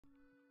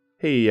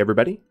Hey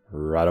everybody,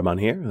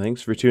 Rhadamant here.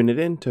 Thanks for tuning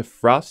in to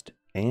Frost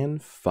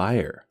and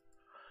Fire.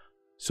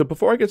 So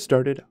before I get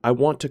started, I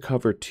want to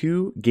cover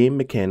two game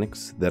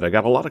mechanics that I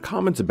got a lot of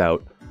comments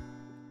about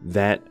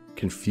that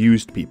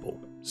confused people.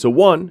 So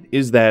one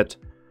is that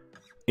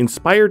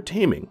inspired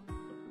taming.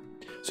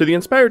 So the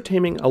inspired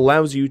taming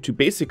allows you to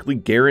basically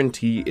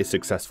guarantee a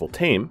successful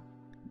tame,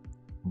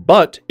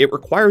 but it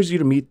requires you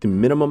to meet the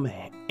minimum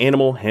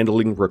animal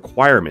handling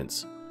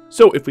requirements.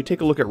 So if we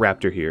take a look at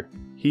Raptor here,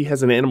 he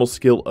has an animal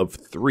skill of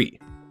 3.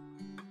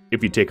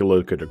 If you take a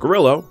look at a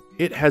gorilla,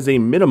 it has a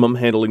minimum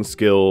handling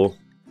skill,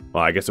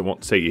 well, I guess it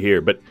won't say you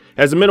here, but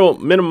has a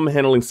minimum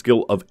handling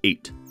skill of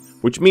 8,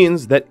 which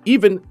means that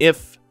even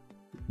if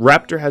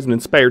Raptor has an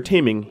inspired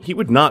taming, he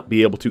would not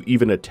be able to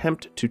even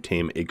attempt to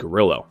tame a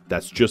gorilla.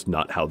 That's just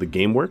not how the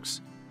game works.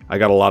 I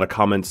got a lot of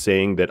comments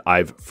saying that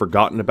I've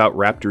forgotten about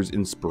Raptor's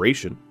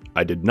inspiration.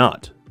 I did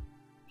not.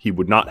 He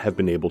would not have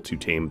been able to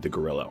tame the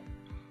gorilla.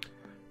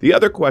 The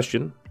other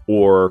question,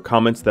 or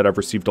comments that I've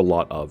received a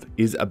lot of,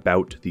 is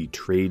about the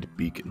trade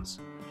beacons.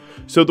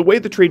 So the way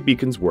the trade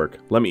beacons work,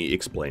 let me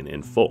explain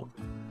in full.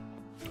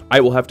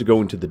 I will have to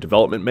go into the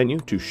development menu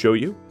to show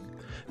you.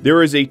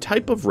 There is a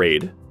type of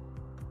raid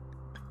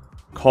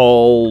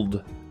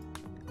called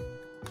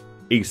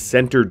a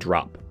center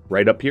drop,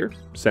 right up here,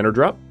 center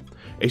drop.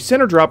 A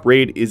center drop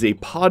raid is a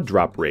pod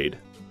drop raid,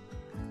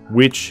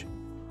 which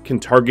can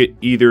target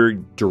either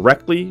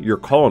directly your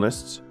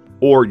colonists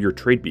or your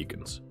trade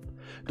beacons.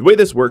 The way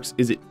this works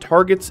is it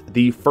targets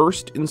the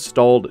first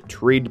installed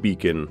trade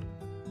beacon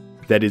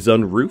that is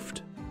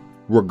unroofed,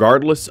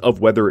 regardless of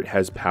whether it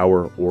has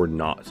power or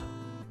not.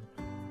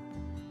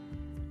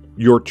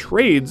 Your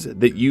trades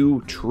that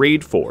you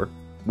trade for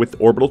with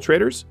orbital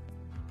traders,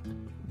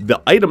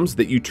 the items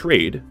that you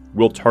trade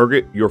will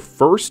target your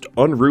first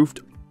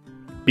unroofed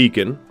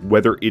beacon,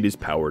 whether it is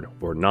powered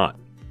or not.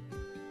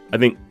 I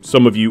think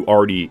some of you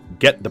already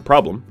get the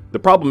problem. The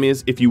problem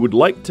is, if you would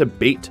like to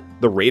bait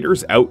the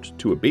raiders out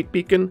to a bait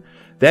beacon,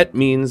 that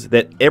means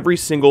that every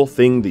single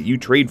thing that you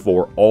trade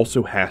for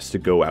also has to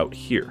go out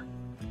here.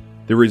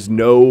 There is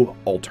no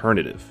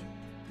alternative.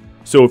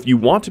 So if you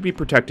want to be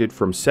protected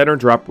from center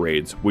drop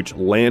raids which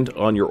land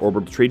on your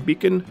orbital trade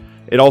beacon,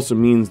 it also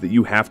means that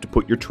you have to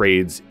put your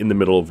trades in the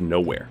middle of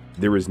nowhere.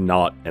 There is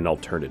not an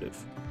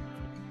alternative.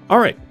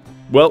 Alright,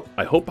 well,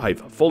 I hope I've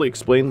fully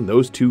explained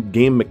those two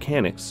game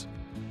mechanics.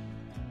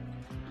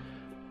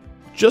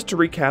 Just to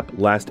recap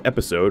last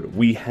episode,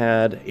 we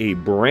had a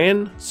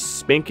brand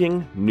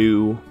spanking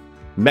new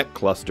mech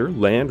cluster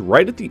land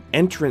right at the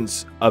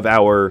entrance of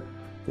our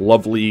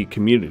lovely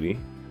community.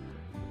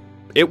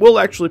 It will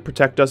actually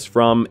protect us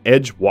from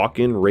edge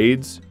walk-in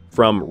raids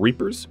from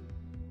Reapers.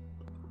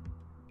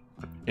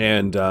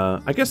 And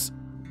I guess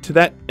to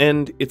that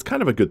end, it's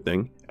kind of a good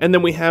thing. And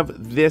then we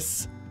have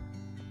this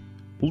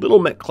little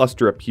mech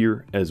cluster up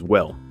here as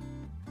well.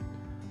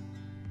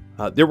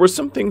 There were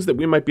some things that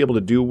we might be able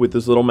to do with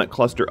this little mech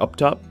cluster up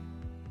top.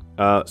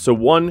 So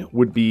one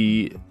would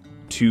be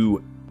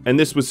to, and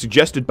this was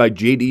suggested by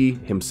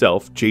JD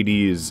himself.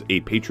 JD is a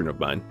patron of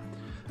mine,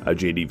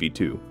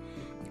 JDV2.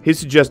 He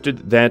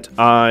suggested that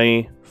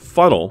I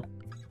funnel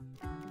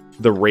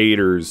the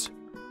raiders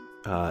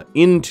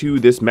into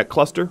this mech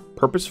cluster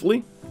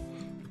purposefully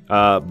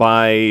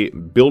by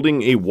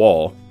building a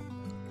wall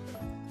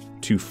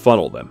to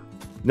funnel them.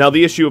 Now,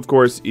 the issue, of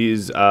course,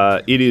 is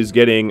it is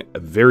getting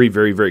very,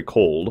 very, very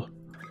cold,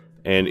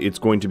 and it's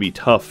going to be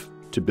tough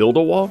to build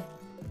a wall,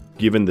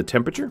 given the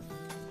temperature.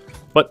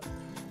 But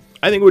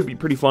I think it would be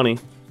pretty funny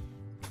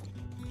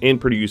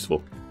and pretty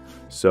useful.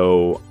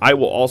 So I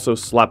will also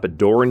slap a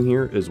door in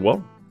here as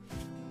well.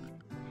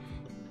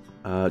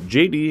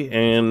 JD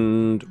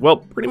and, well,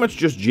 pretty much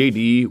just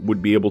JD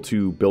would be able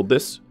to build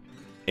this,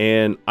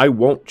 and I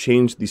won't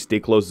change the stay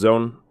close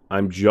zone.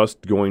 I'm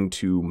just going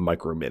to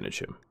micromanage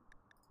him.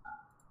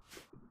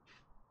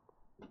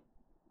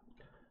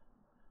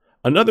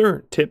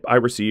 Another tip I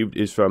received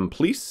is from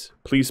Police.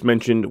 Police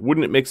mentioned,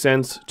 wouldn't it make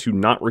sense to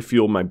not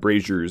refuel my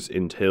braziers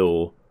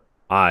until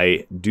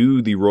I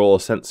do the royal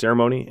ascent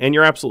ceremony? And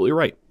you're absolutely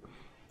right.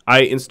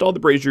 I installed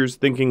the braziers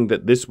thinking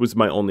that this was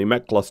my only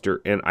mech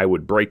cluster and I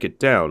would break it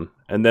down.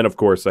 And then, of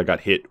course, I got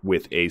hit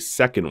with a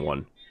second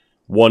one.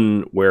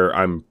 One where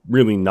I'm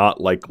really not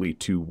likely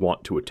to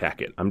want to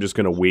attack it. I'm just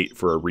going to wait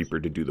for a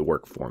Reaper to do the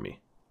work for me.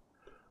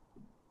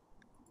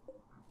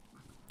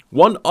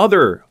 One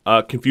other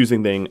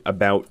confusing thing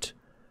about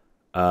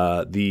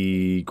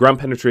the ground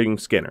penetrating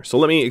scanner. So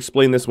let me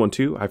explain this one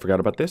too. I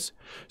forgot about this.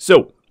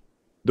 So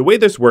the way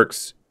this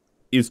works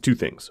is two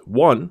things.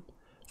 One,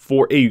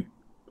 for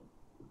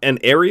an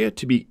area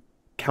to be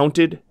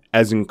counted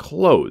as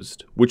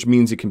enclosed, which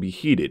means it can be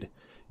heated,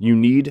 you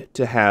need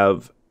to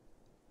have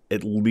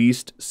at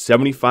least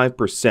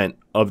 75%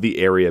 of the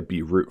area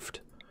be roofed,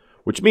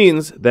 which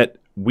means that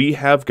we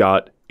have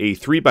got a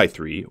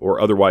 3x3,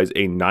 or otherwise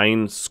a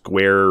 9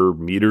 square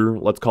meter,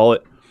 let's call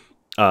it,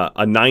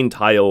 a 9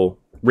 tile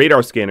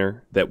radar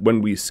scanner that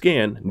when we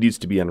scan needs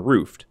to be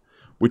unroofed,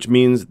 which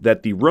means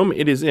that the room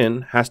it is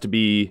in has to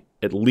be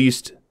at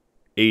least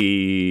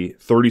a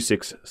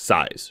 36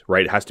 size,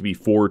 right? It has to be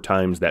 4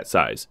 times that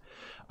size.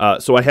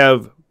 So I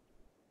have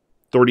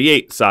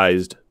 38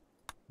 sized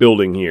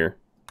building here.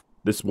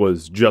 This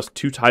was just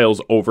 2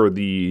 tiles over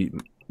the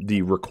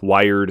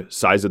required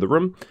size of the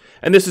room.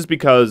 And this is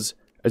because,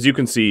 as you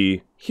can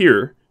see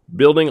here,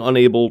 building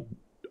unusable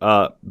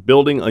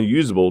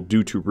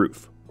due to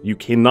roof. You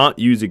cannot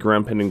use a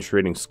ground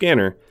penetrating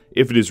scanner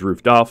if it is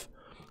roofed off,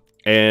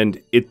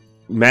 and it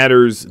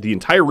matters, the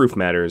entire roof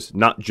matters,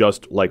 not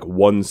just like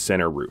one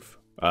center roof,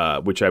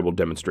 which I will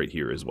demonstrate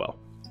here as well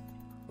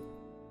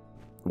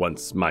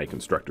once my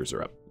constructors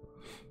are up.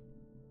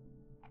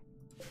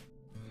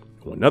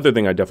 Another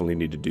thing I definitely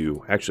need to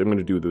do, actually I'm going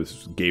to do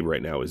this with Gabe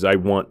right now, is I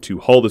want to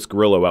haul this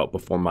gorilla out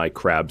before my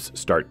crabs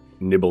start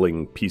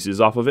nibbling pieces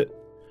off of it.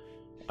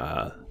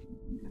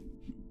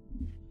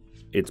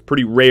 It's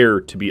pretty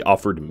rare to be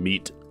offered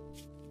meat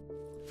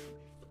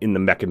in the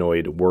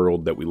mechanoid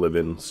world that we live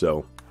in,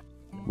 so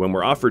when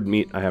we're offered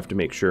meat, I have to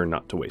make sure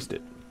not to waste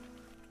it.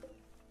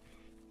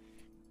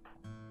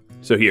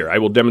 So here, I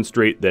will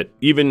demonstrate that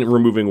even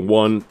removing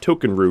one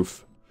token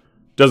roof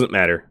doesn't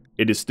matter.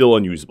 It is still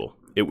unusable.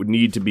 It would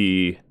need to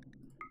be...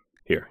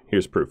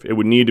 Here's proof. It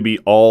would need to be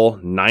all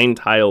 9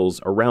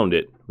 tiles around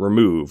it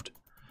removed.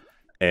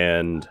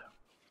 And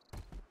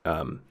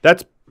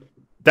that's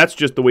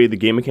just the way the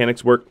game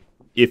mechanics work.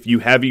 If you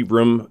have a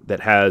room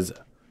that has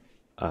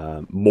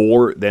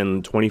more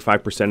than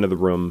 25% of the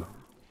room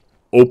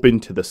open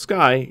to the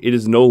sky, it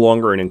is no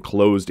longer an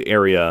enclosed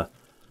area,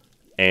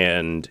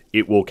 and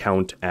it will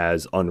count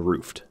as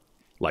unroofed,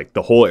 like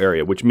the whole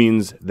area, which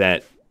means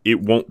that it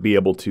won't be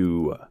able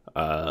to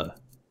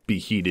be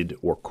heated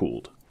or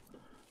cooled.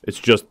 It's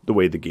just the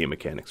way the game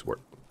mechanics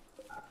work.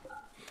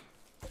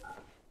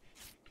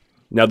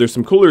 Now, there's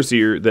some coolers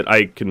here that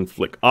I can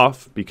flick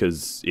off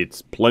because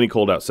it's plenty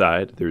cold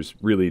outside. There's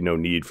really no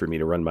need for me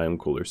to run my own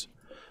coolers.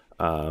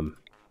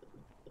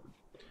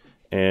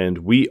 And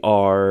we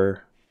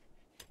are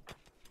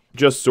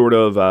just sort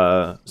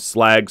of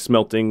slag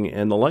smelting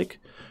and the like.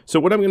 So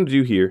what I'm going to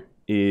do here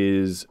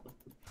is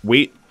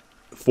wait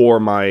for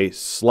my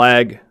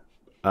slag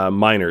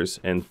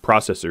miners and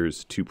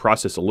processors to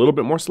process a little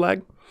bit more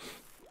slag.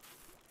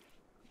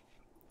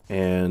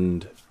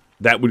 And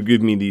that would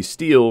give me the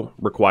steel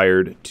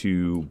required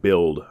to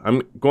build.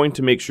 I'm going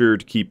to make sure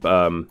to keep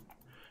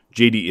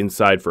JD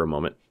inside for a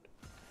moment.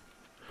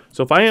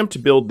 So if I am to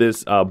build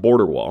this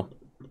border wall,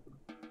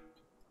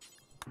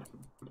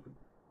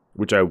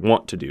 which I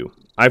want to do,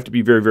 I have to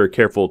be very, very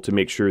careful to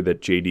make sure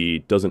that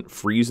JD doesn't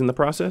freeze in the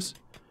process.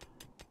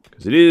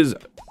 Because it is...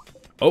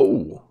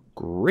 Oh,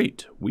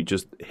 great. We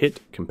just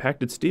hit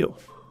compacted steel.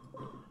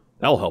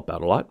 That'll help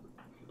out a lot.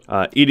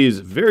 It is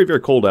very, very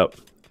cold out,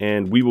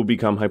 and we will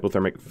become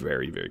hypothermic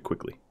very, very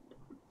quickly.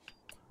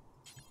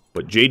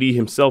 But JD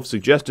himself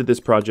suggested this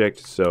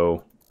project,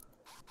 so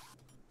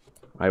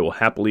I will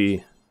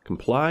happily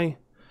comply.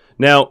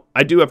 Now,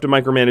 I do have to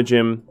micromanage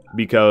him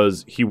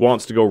because he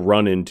wants to go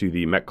run into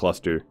the mech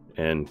cluster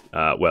and,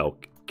 well,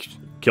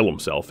 kill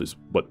himself is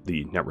what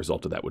the net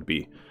result of that would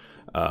be.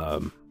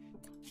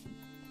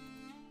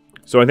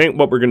 So I think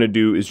what we're going to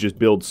do is just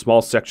build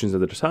small sections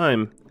at a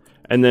time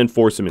and then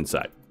force him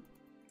inside.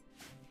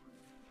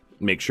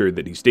 Make sure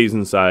that he stays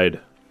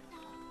inside.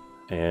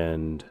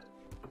 And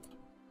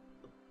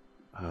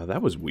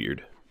that was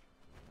weird.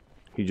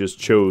 He just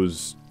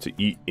chose to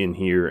eat in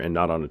here and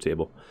not on a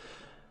table.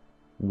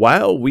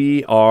 While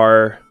we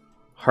are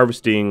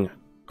harvesting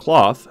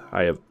cloth,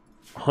 I have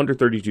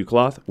 132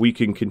 cloth. We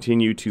can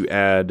continue to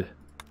add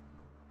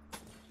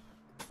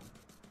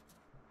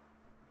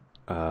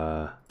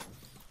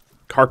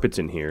carpets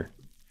in here,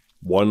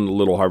 one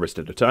little harvest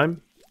at a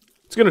time.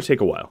 It's going to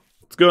take a while.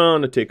 It's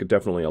going to take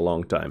definitely a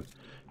long time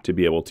to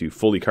be able to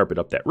fully carpet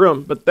up that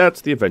room, but that's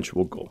the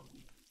eventual goal.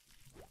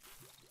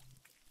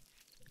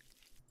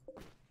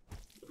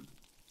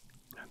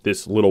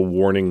 This little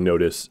warning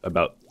notice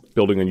about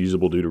building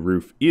unusable due to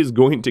roof is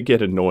going to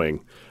get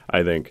annoying,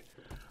 I think.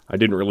 I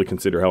didn't really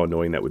consider how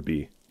annoying that would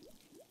be.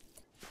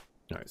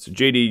 Alright, so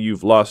JD,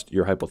 you've lost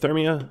your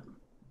hypothermia.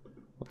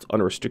 Let's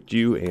unrestrict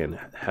you and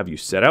have you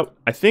set out.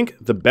 I think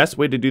the best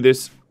way to do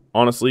this,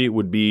 honestly,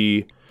 would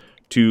be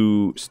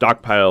to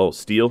stockpile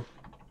steel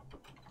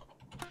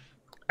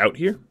out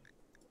here.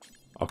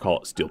 I'll call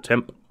it steel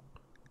temp.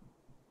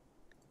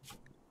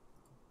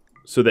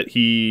 So that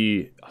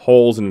he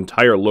hauls an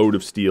entire load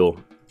of steel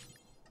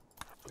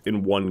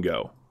in one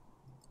go.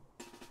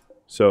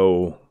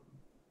 So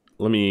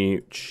let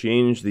me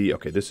change the...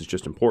 Okay, this is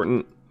just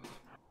important.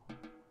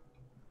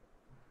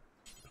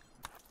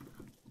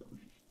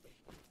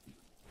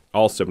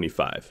 All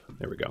 75.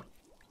 There we go.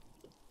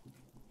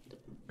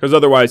 Because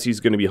otherwise he's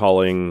going to be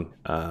hauling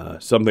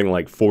something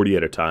like 40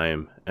 at a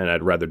time, and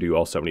I'd rather do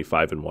all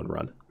 75 in one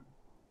run.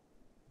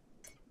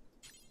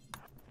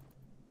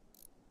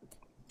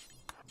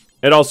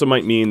 It also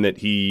might mean that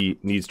he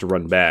needs to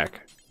run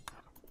back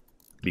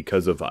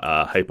because of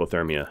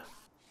hypothermia.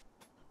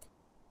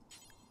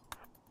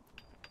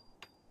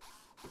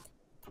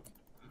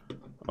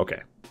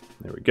 Okay,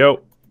 there we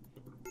go.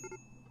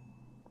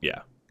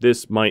 Yeah,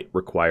 this might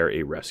require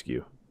a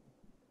rescue.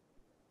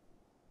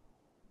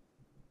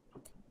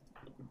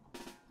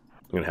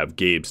 I'm going to have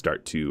Gabe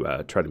start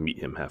to try to meet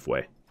him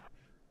halfway.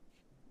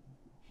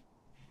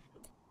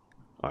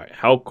 Alright,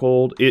 how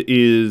cold? It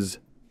is...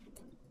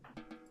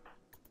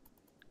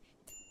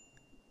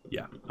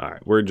 Yeah,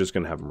 alright, we're just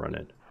going to have him run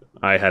in.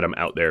 I had him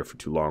out there for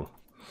too long.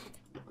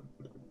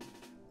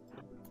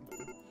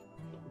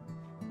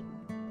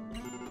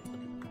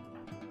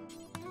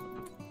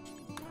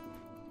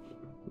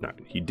 Alright,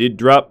 he did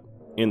drop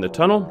in the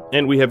tunnel,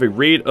 and we have a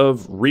raid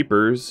of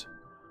Reapers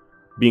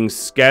being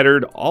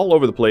scattered all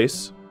over the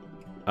place.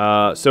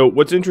 So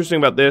what's interesting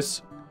about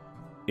this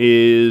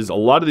is a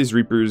lot of these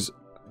Reapers,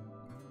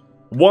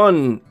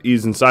 one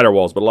is inside our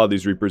walls, but a lot of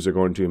these Reapers are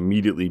going to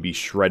immediately be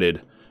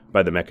shredded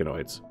by the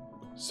mechanoids.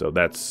 So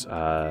that's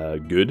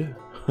good,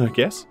 I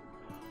guess.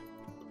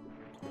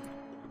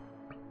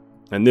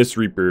 And this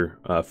Reaper,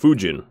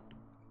 Fujin,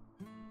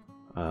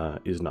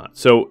 is not.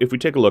 So if we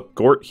take a look,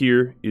 Gort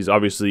here is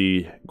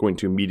obviously going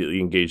to immediately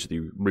engage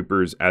the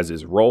Reapers as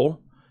his role.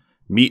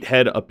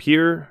 Meathead up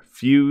here,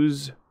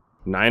 Fuse,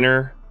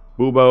 Niner,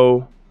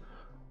 Bubo,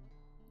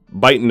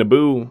 Bite and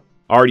Naboo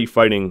already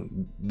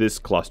fighting this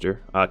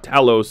cluster.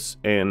 Talos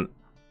and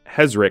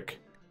Hezric.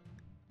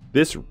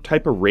 This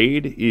type of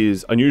raid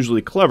is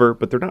unusually clever,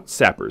 but they're not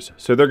sappers.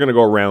 So they're going to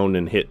go around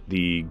and hit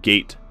the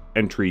gate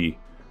entry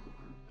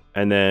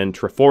and then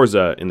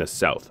Treforza in the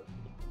south.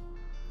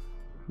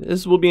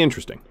 This will be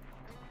interesting.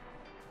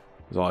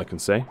 That's all I can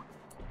say.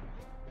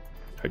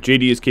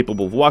 JD is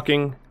capable of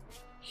walking.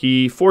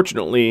 He,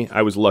 fortunately,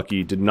 I was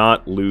lucky, did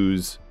not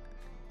lose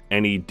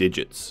any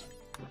digits.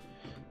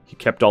 He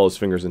kept all his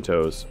fingers and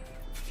toes.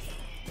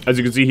 As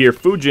you can see here,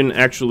 Fujin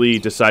actually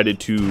decided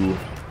to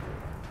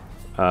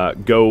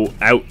go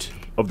out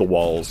of the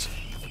walls.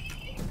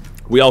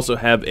 We also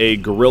have a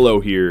Gorillo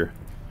here.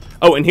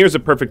 Oh, and here's a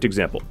perfect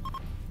example.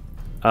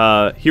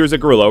 Here's a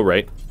Gorillo,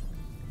 right?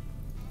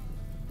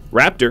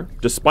 Raptor,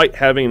 despite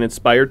having an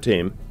inspired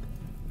tame,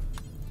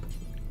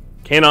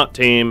 cannot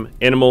tame,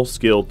 animal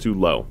skill too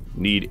low.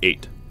 Need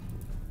 8.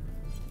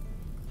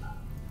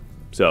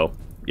 So,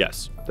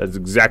 yes, that's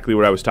exactly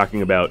what I was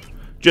talking about.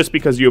 Just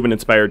because you have an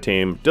inspired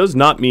tame does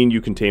not mean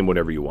you can tame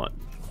whatever you want.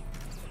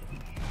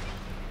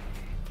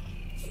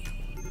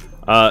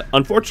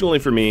 Unfortunately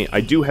for me,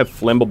 I do have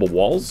flammable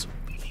walls,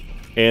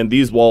 and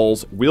these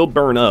walls will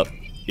burn up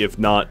if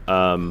not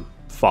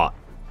fought.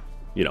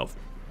 You know,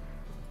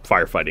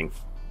 firefighting.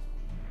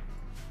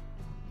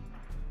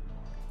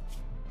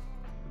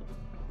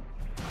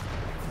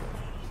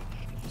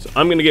 So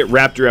I'm going to get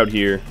Raptor out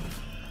here,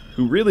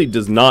 who really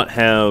does not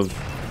have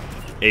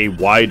a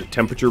wide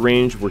temperature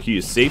range where he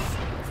is safe.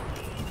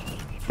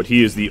 But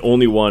he is the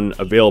only one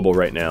available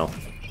right now.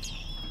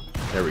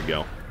 There we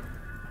go.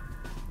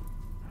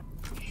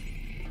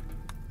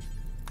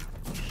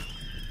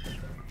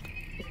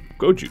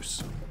 Go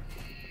Juice.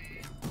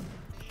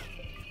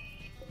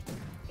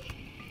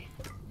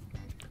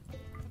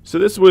 So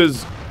this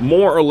was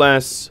more or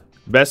less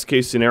best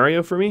case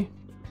scenario for me,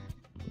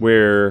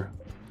 where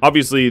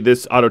obviously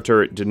this auto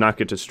turret did not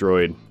get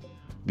destroyed.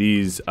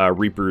 These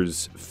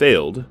Reapers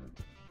failed.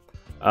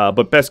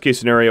 But best case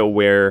scenario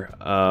where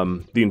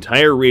the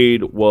entire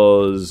raid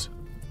was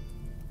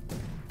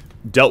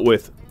dealt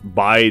with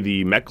by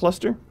the mech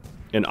cluster,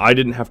 and I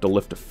didn't have to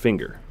lift a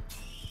finger.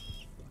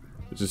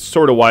 Which is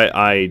sort of why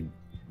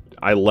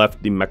I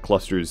left the mech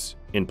clusters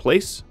in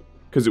place,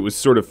 because it was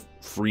sort of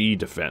free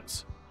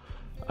defense.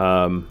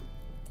 Now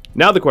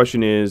the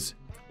question is,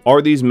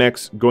 are these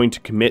mechs going to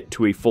commit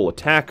to a full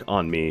attack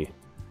on me,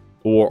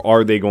 or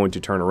are they going to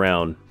turn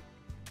around?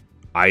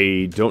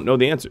 I don't know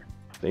the answer.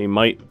 They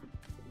might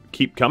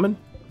keep coming.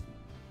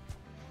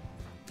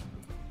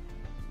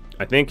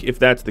 I think if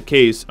that's the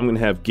case, I'm going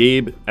to have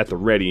Gabe at the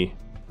ready.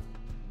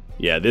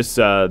 Yeah, this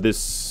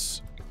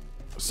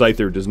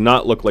Scyther does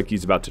not look like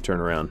he's about to turn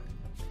around.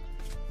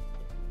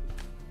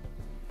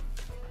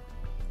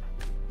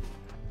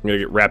 I'm going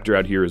to get Raptor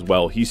out here as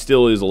well. He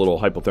still is a little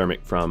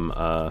hypothermic from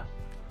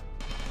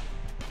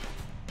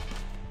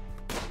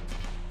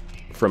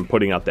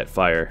putting out that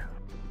fire.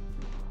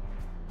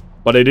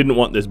 But I didn't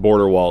want this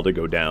border wall to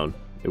go down.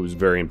 It was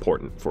very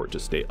important for it to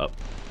stay up.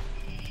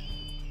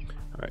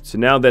 Alright, so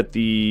now that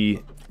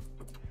the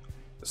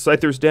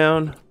Scyther's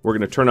down, we're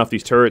going to turn off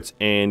these turrets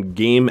and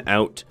game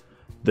out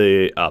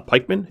the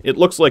pikemen. It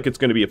looks like it's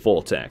going to be a full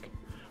attack,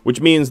 which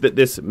means that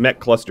this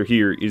mech cluster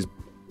here is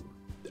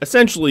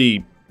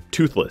essentially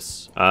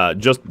toothless.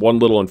 Just one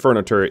little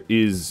Inferno turret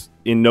is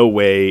in no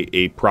way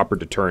a proper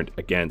deterrent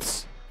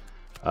against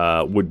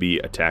would-be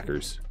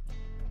attackers.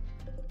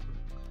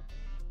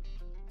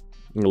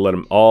 I'm going to let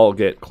them all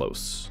get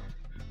close.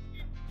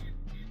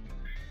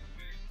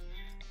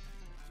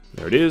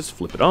 There it is.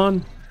 Flip it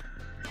on.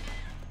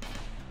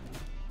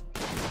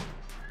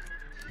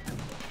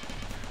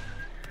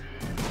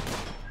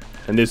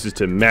 And this is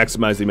to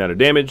maximize the amount of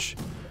damage.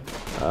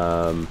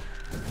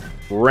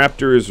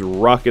 Raptor is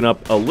rocking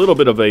up a little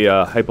bit of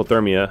a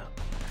hypothermia.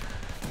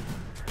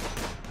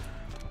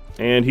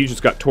 And he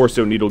just got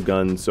torso needle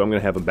gun, so I'm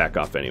going to have him back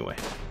off anyway.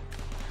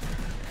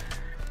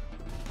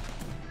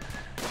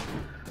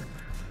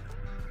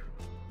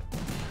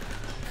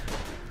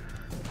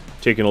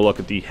 Taking a look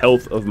at the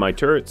health of my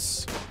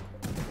turrets.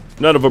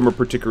 None of them are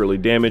particularly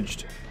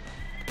damaged.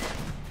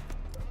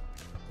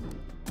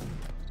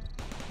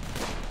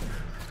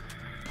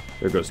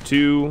 There goes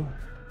 2.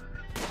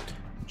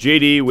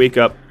 JD, wake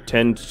up.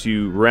 Tend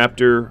to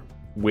Raptor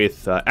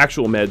with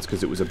actual meds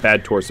because it was a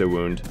bad torso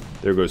wound.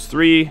 There goes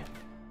 3.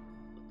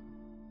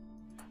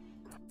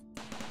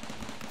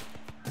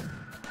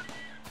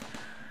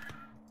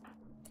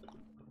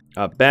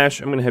 Bash,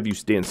 I'm going to have you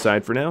stay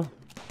inside for now.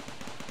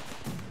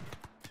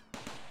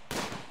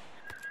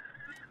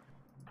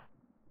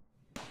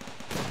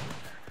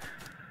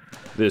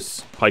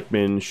 This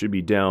pikeman should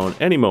be down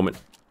any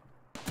moment.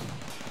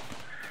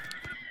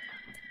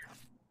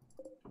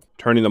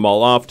 Turning them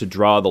all off to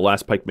draw the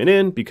last pikeman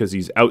in because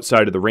he's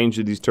outside of the range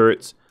of these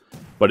turrets.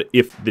 But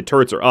if the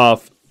turrets are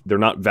off, they're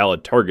not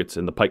valid targets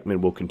and the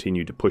pikeman will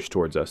continue to push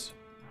towards us.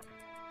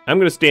 I'm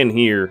going to stand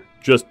here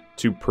just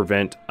to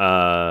prevent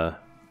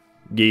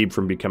Gabe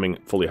from becoming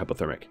fully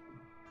hypothermic.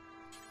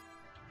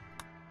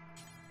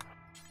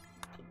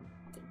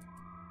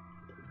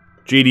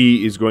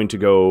 JD is going to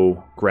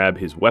go grab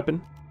his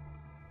weapon.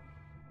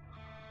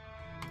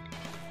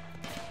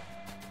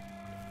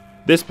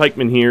 This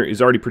pikeman here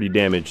is already pretty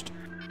damaged.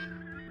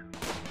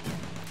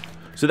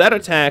 So that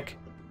attack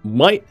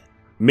might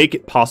make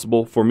it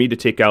possible for me to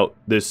take out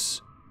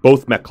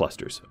both mech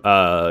clusters.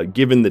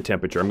 Given the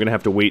temperature, I'm going to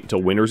have to wait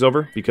until winter's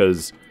over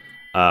because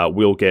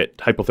we'll get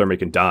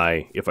hypothermic and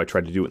die if I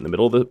try to do it in the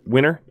middle of the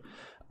winter.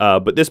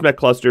 But this mech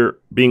cluster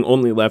being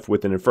only left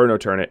with an Inferno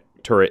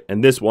turret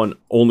and this one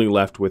only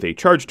left with a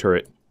charge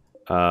turret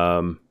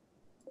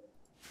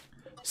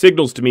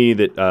signals to me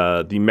that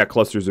the mech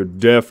clusters are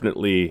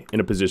definitely in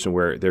a position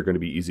where they're going to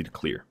be easy to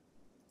clear.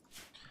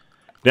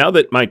 Now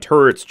that my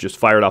turrets just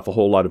fired off a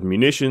whole lot of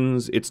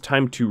munitions, it's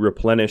time to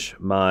replenish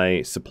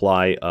my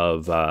supply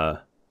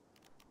of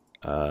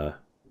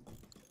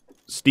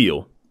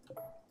steel.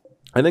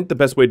 I think the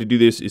best way to do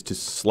this is to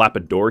slap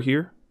a door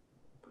here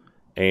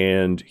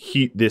and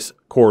heat this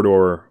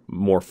corridor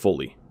more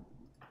fully.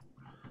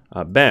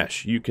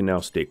 Bash, you can now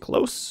stay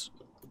close.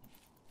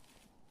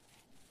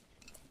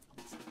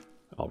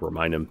 I'll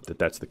remind him that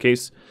that's the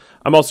case.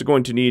 I'm also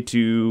going to need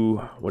to...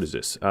 What is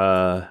this?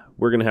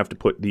 We're going to have to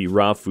put the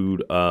raw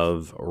food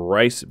of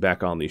rice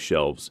back on these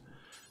shelves.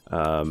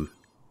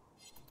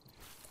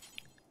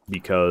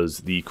 Because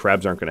the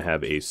crabs aren't going to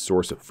have a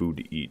source of food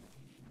to eat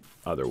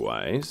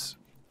otherwise.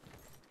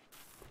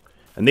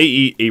 And they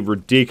eat a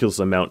ridiculous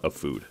amount of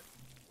food.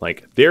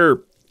 Like,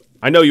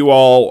 I know you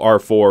all are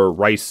for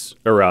rice,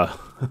 or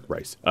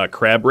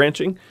crab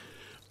ranching,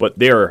 but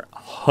they're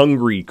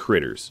hungry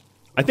critters.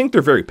 I think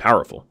they're very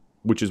powerful,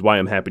 which is why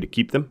I'm happy to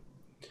keep them.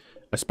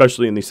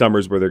 Especially in the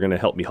summers where they're going to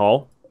help me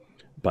haul.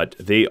 But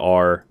they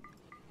are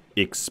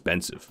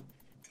expensive.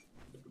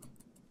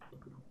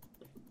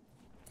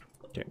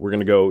 Okay, we're going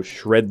to go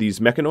shred these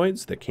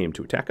mechanoids that came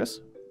to attack us.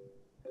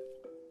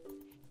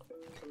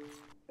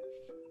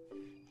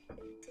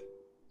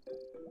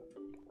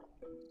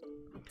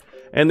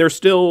 And they're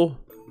still...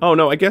 Oh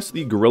no, I guess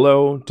the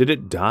Gorillo... Did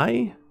it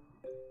die?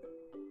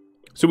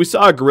 So we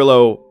saw a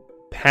Gorillo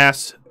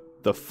pass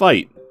the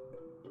fight.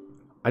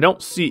 I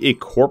don't see a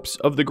corpse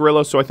of the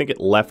Gorillo, so I think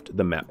it left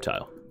the map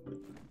tile.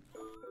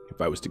 If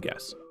I was to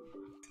guess.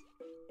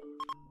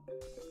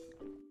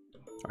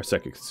 Our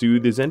Psychic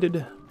Soothe is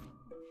ended.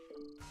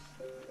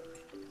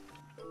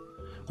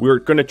 We're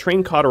going to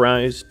train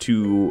Cauterize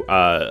to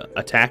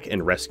attack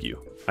and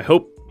rescue. I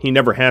hope he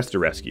never has to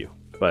rescue,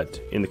 but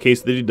in the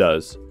case that he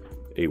does,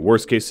 a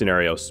worst case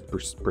scenario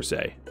per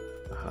se,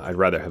 I'd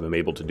rather have him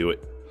able to do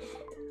it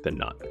than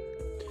not.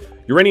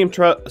 Uranium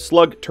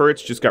slug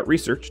turrets just got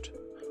researched.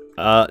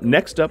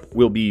 Next up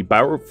will be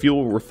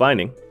biofuel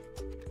refining,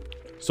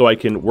 so I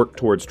can work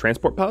towards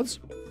transport pods.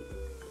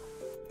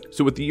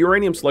 So with the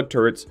uranium slug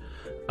turrets,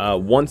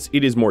 once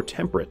it is more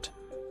temperate,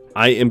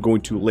 I am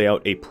going to lay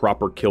out a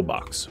proper kill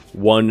box.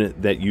 One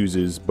that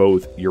uses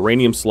both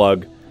uranium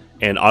slug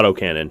and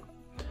autocannon.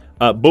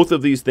 Both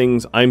of these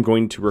things, I'm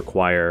going to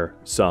require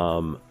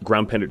some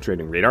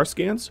ground-penetrating radar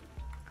scans.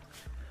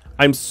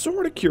 I'm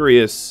sort of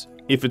curious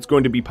if it's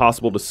going to be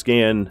possible to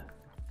scan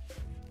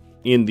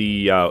in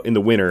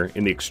the winter,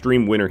 in the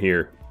extreme winter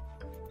here,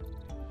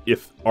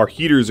 if our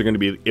heaters are going to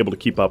be able to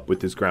keep up with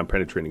this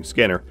ground-penetrating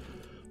scanner,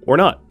 or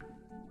not.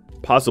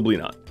 Possibly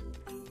not.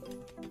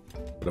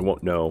 But I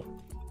won't know.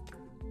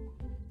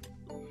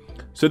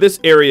 So this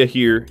area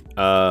here,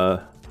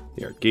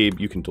 here, Gabe,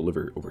 you can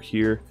deliver over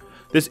here.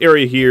 This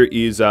area here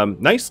is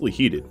nicely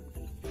heated.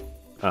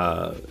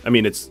 I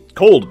mean, it's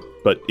cold,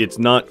 but it's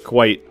not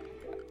quite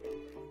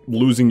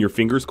losing your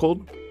fingers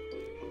cold,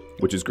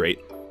 which is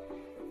great.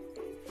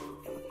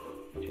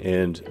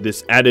 And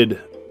this added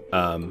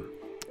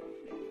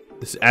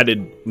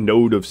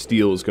node of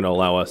steel is going to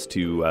allow us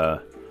to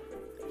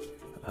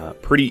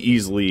pretty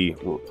easily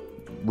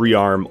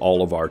rearm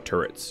all of our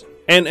turrets.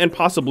 And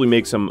possibly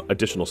make some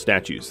additional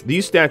statues.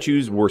 These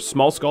statues were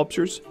small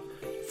sculptures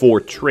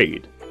for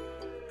trade.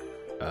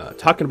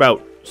 Talking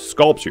about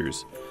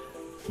sculptures,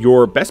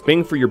 Your best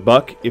bang for your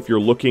buck if you're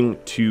looking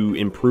to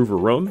improve a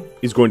room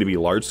is going to be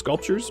large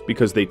sculptures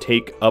because they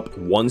take up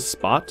one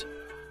spot,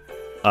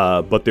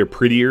 but they're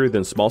prettier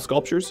than small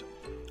sculptures.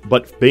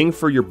 But bang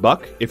for your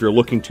buck if you're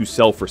looking to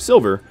sell for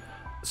silver,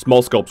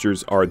 small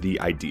sculptures are the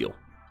ideal.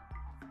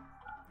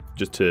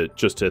 Just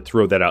to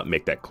throw that out and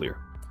make that clear.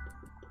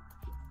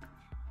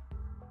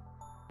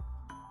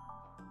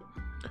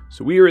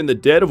 So we are in the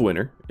dead of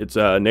winter. It's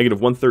negative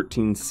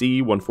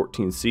 113C,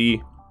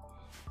 114C.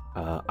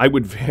 I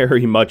would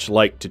very much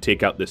like to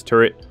take out this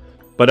turret,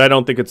 but I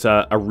don't think it's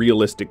a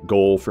realistic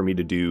goal for me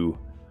to do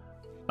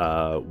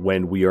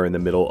when we are in the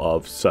middle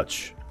of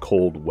such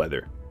cold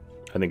weather.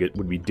 I think it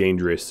would be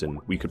dangerous and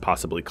we could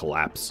possibly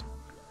collapse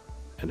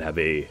and have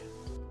a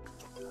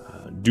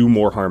do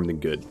more harm than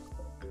good.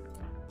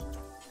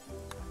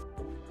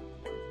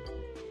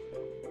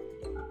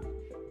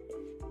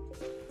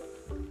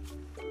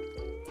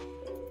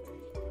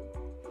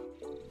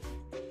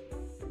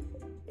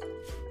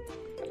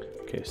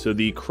 Okay, so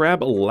the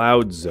crab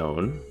allowed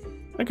zone,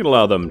 I can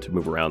allow them to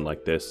move around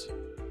like this.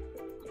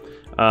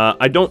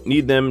 I don't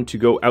need them to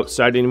go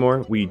outside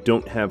anymore. We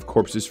don't have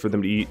corpses for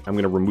them to eat. I'm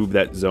going to remove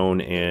that zone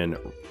and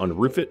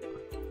unroof it.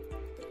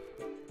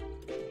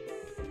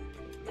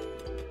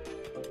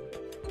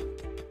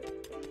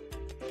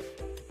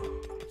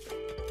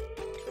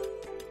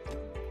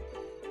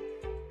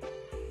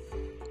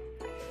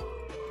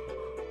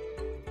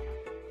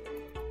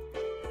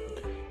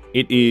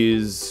 It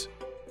is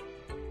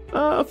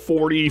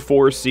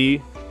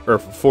 44C or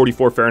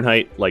 44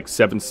 Fahrenheit, like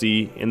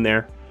 7C in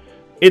there.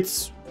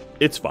 It's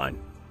fine.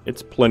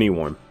 It's plenty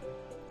warm.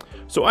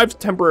 So I've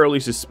temporarily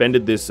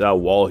suspended this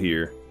wall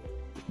here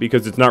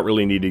because it's not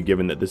really needed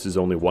given that this is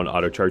only one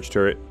auto charge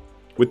turret.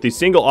 With the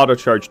single auto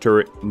charge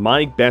turret,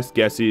 my best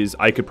guess is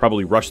I could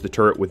probably rush the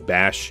turret with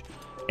bash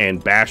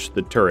and bash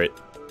the turret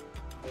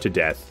to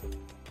death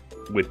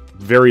with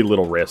very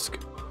little risk.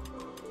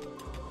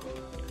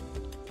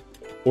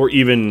 Or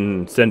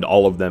even send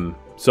all of them,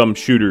 some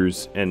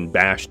shooters, and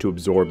bash to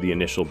absorb the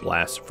initial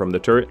blast from the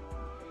turret.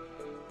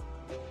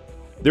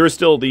 There is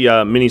still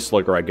the mini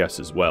slugger, I guess,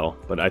 as well,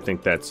 but I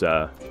think that's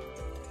of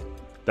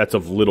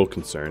little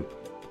concern.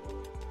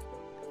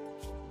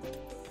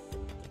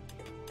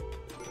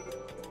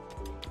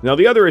 Now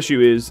the other issue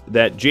is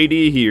that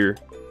JD here.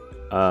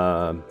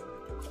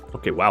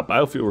 Okay, wow,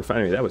 biofuel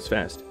refinery, that was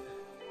fast.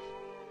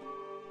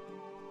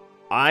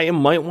 I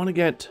might want to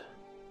get.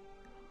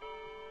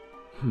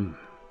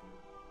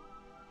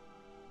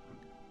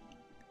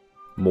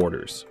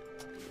 Mortars.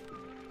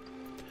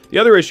 The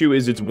other issue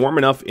is it's warm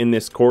enough in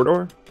this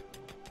corridor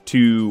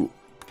to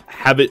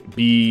have it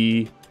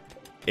be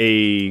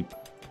a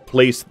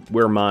place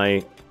where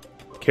my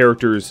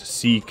characters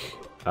seek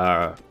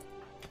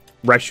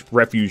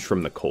refuge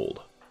from the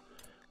cold,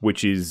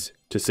 which is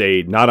to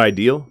say not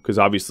ideal because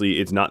obviously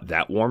it's not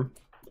that warm.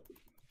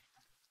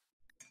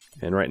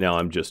 And right now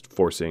I'm just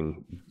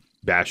forcing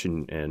Bash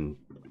and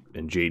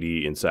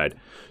JD inside.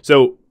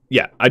 So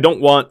yeah, I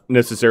don't want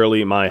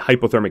necessarily my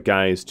hypothermic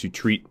guys to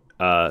treat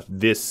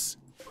this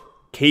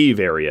cave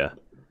area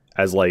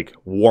as like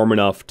warm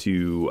enough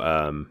to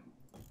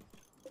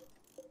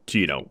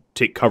you know,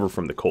 take cover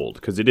from the cold,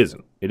 because it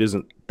isn't. It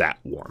isn't that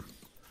warm.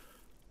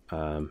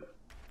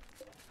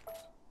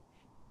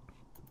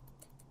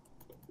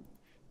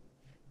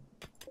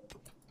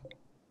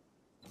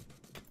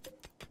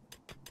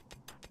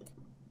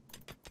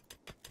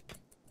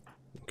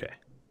 Okay,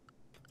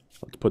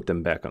 let's put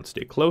them back on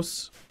stay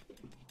close.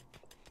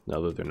 Now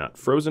that they're not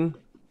frozen.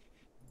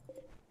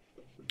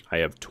 I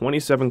have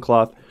 27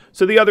 cloth.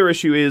 So the other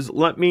issue is,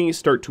 let me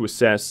start to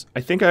assess.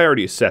 I think I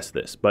already assessed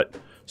this, but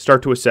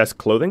start to assess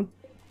clothing.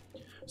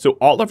 So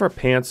all of our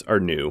pants are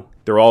new.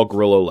 They're all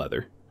Gorilla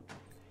leather.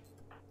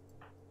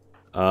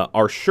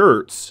 Our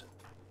shirts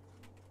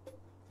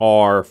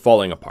are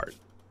falling apart.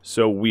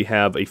 So we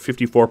have a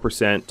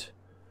 54%.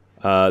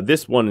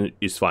 This one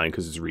is fine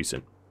because it's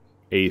recent.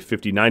 A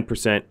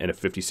 59% and a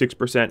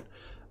 56%.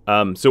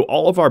 So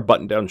all of our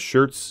button-down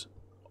shirts,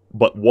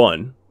 but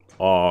one,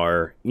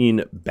 are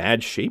in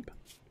bad shape,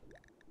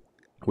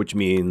 which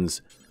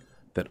means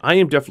that I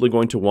am definitely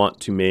going to want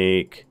to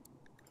make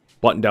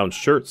button-down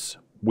shirts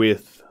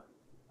with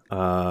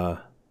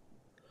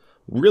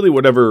really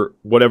whatever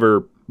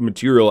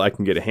material I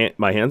can get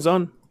my hands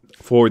on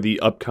for the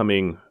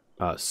upcoming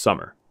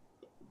summer,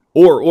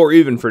 or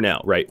even for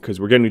now, right? Because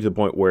we're getting to the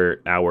point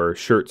where our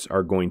shirts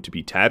are going to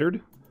be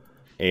tattered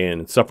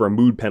and suffer a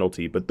mood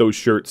penalty, but those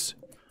shirts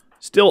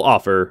still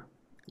offer,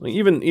 like,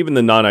 even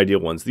the non-ideal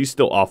ones, these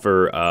still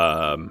offer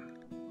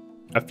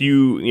a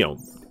few,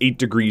 8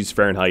 degrees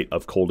Fahrenheit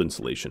of cold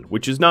insulation,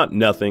 which is not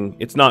nothing.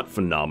 It's not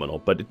phenomenal,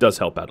 but it does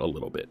help out a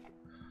little bit.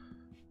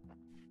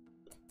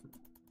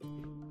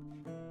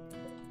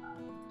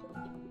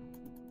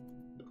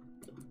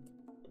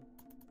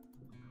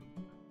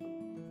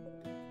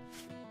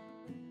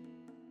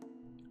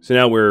 So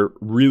now we're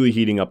really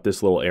heating up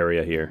this little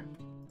area here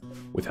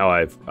with how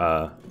I've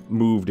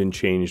moved and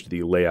changed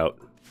the layout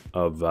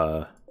of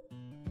the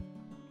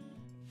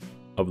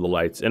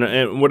lights.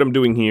 And what I'm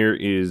doing here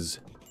is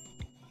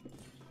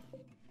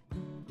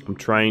I'm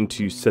trying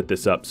to set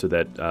this up so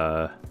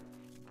that...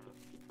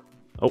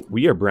 Oh,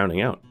 we are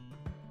browning out.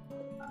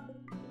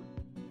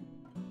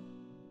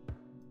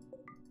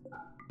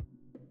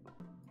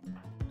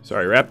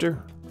 Sorry, Raptor.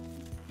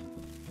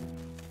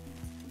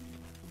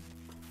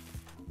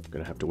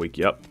 Gonna have to wake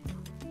you up.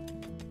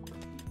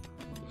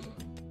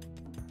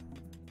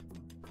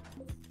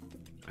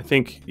 I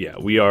think, yeah,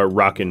 we are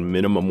rocking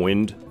minimum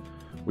wind,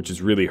 which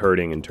is really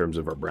hurting in terms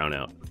of our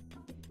brownout.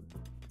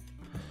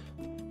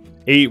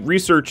 A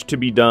research to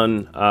be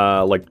done,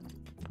 like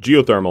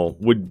geothermal,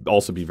 would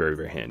also be very,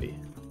 very handy.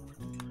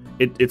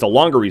 It's a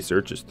longer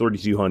research, it's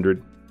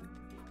 3,200.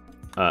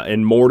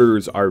 And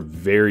mortars are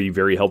very,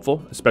 very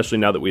helpful, especially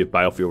now that we have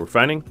biofuel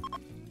refining.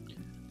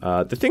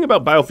 The thing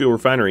about biofuel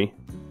refinery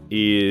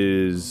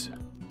is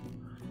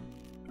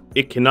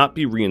it cannot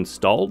be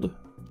reinstalled.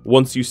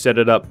 Once you set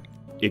it up,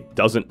 it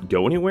doesn't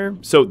go anywhere.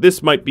 So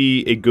this might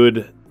be a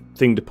good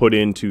thing to put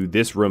into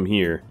this room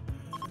here.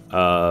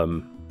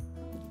 You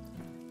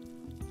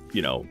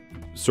know,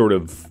 sort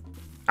of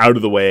out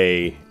of the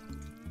way.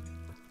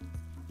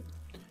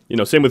 You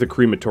know, same with a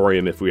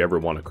crematorium if we ever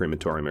want a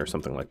crematorium or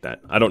something like that.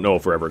 I don't know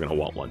if we're ever going to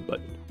want one,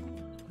 but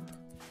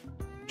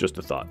just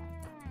a thought.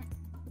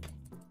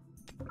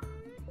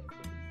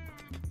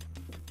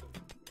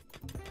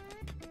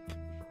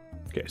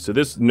 Okay, so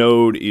this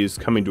node is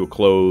coming to a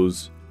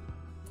close.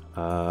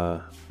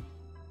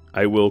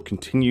 I will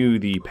continue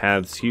the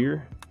paths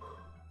here.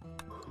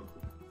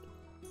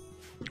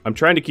 I'm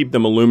trying to keep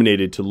them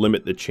illuminated to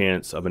limit the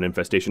chance of an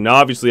infestation. Now,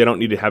 obviously, I don't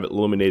need to have it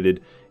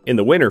illuminated in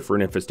the winter for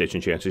an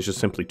infestation chance. It's just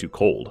simply too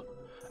cold.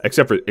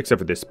 Except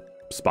for this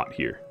spot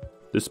here.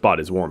 This spot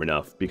is warm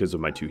enough because of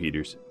my 2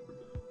 heaters.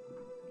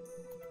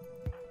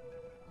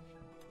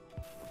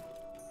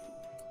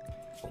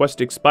 Quest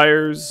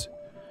expires.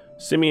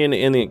 Simeon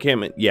and the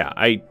encampment. Yeah,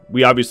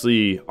 we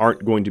obviously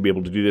aren't going to be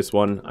able to do this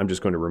one. I'm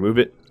just going to remove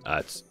it.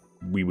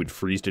 We would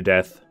freeze to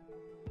death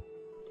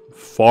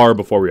far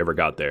before we ever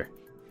got there.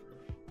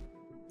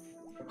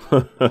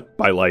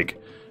 By like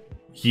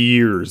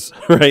years,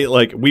 right?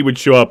 Like we would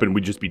show up and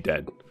we'd just be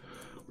dead.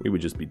 We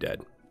would just be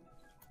dead.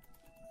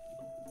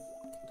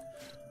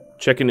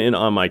 Checking in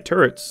on my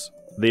turrets.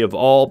 They have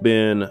all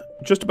been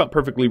just about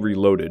perfectly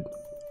reloaded.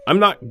 I'm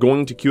not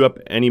going to queue up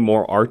any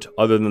more art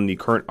other than the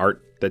current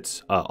art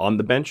that's on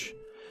the bench,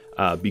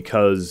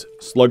 because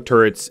slug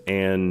turrets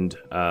and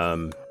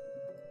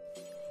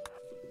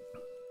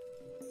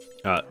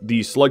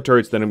the slug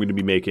turrets that I'm going to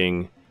be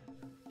making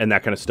and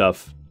that kind of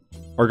stuff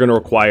are going to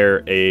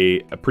require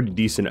a pretty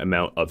decent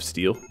amount of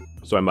steel,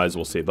 so I might as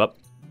well save up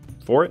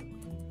for it.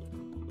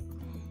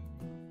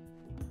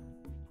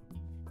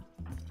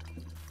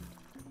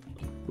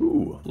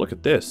 Ooh, look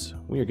at this.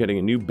 We are getting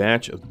a new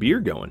batch of beer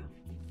going.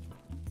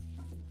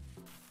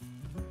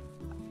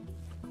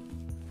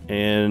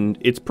 And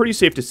it's pretty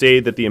safe to say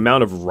that the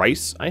amount of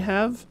rice I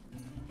have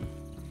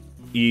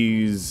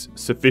is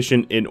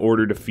sufficient in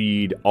order to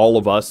feed all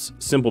of us,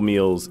 simple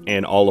meals,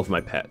 and all of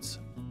my pets.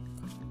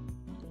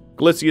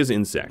 Galicia's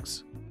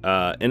insects.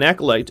 An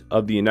acolyte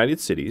of the United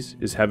Cities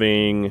is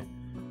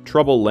having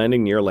trouble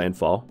landing near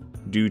landfall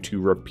due to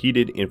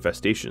repeated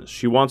infestations.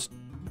 She wants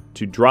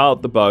to draw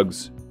out the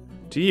bugs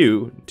to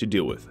you to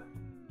deal with.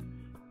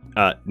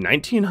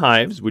 19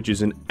 hives, which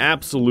is an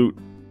absolute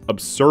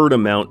absurd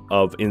amount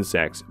of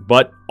insects,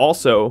 but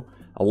also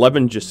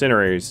 11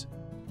 jacineraries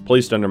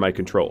placed under my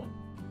control.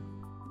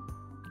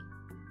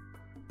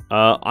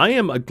 I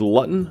am a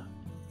glutton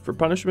for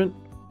punishment.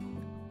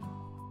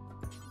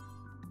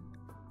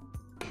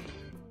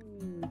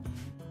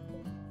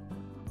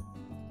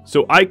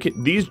 So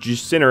these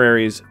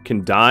jacineraries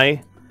can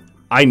die.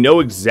 I know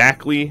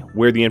exactly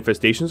where the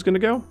infestation is going to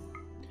go.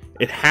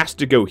 It has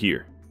to go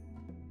here.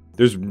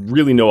 There's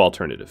really no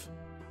alternative.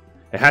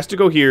 It has to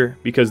go here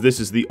because this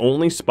is the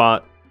only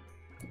spot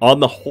on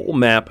the whole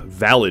map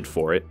valid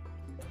for it.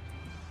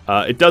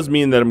 It does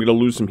mean that I'm going to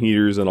lose some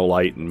heaters and a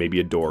light and maybe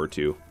a door or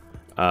two.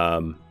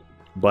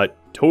 But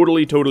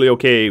totally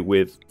okay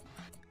with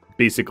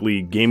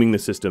basically gaming the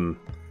system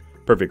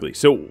perfectly.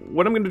 So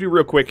what I'm going to do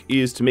real quick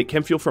is to make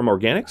chem fuel from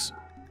organics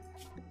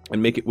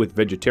and make it with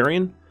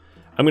vegetarian.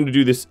 I'm going to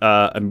do this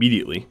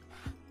immediately.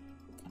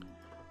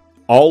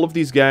 All of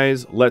these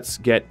guys, let's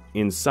get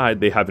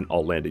inside. They haven't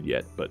all landed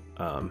yet, but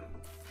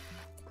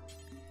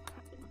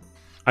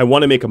I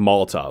want to make a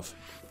Molotov.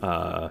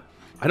 I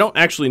don't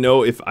actually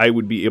know if I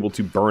would be able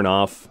to burn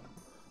off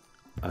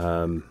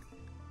the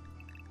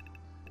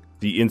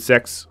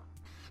insects,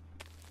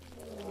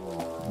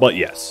 but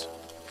yes,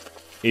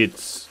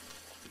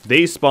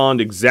 they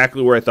spawned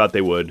exactly where I thought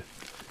they would.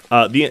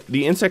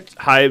 The insect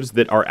hives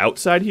that are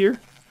outside here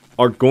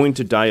are going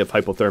to die of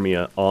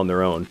hypothermia on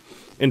their own.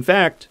 In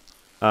fact,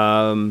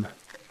 one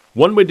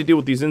way to deal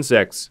with these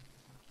insects,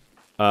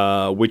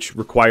 which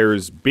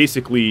requires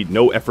basically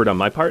no effort on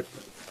my part,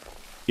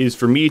 is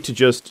for me to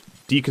just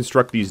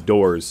deconstruct these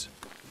doors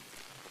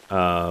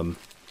and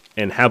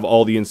have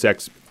all the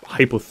insects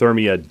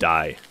hypothermia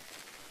die.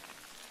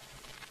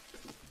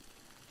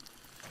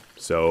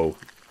 So,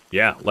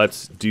 yeah,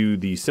 let's do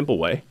the simple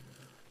way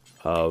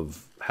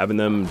of having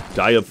them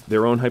die of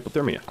their own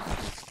hypothermia.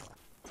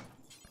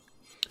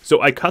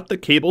 So I cut the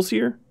cables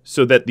here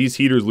so that these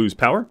heaters lose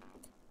power.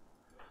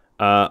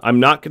 I'm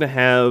not going to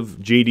have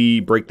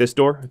JD break this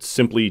door. It's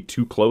simply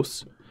too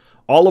close.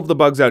 All of the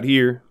bugs out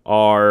here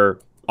are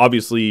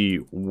obviously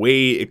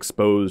way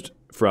exposed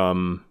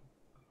from,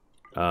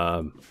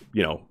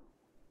 you know,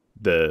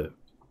 the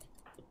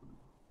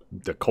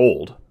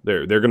cold.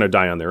 They're going to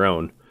die on their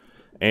own.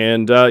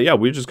 And, yeah,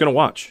 we're just going to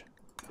watch.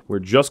 We're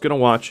just going to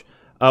watch.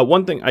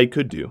 One thing I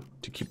could do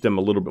to keep them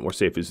a little bit more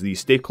safe is the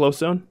stay close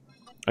zone.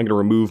 I'm going to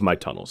remove my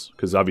tunnels,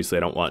 because obviously I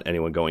don't want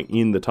anyone going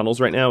in the tunnels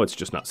right now. It's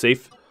just not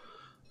safe.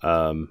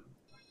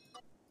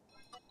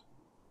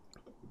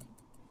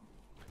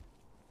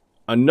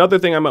 Another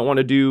thing I might want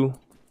to do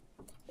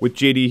with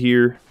JD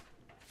here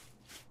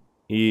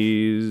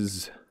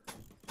is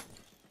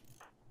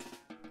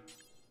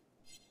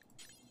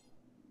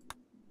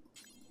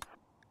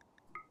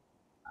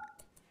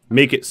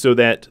make it so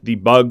that the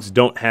bugs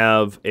don't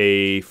have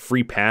a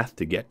free path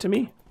to get to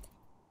me.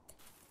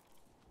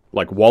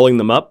 Like walling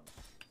them up,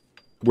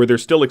 where they're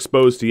still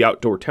exposed to the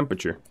outdoor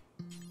temperature.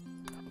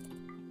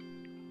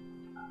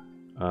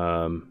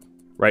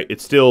 Right,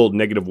 it's still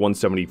negative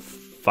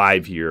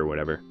 175 here or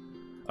whatever.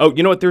 Oh,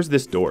 you know what? There's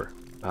this door.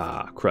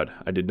 Ah, crud.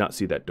 I did not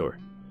see that door.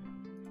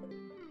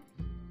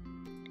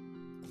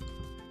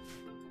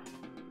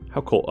 How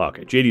cold? Oh,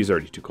 okay, JD is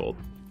already too cold.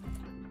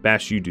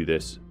 Bash, you do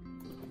this.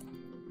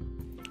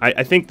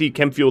 I think the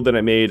chem fuel that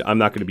I made, I'm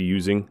not going to be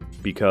using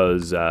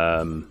because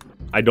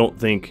I don't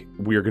think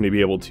we're going to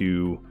be able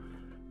to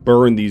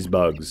burn these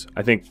bugs.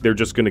 I think they're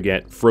just going to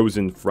get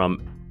frozen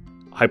from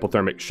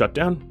hypothermic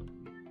shutdown.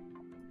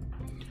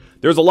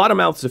 There's a lot of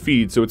mouths to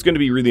feed, so it's going to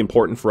be really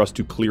important for us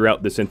to clear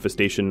out this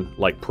infestation,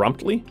 like,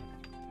 promptly.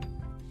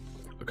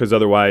 Because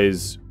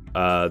otherwise,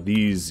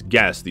 these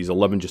guests, these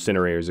 11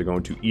 incinerators, are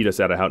going to eat us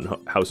out of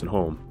house and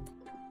home.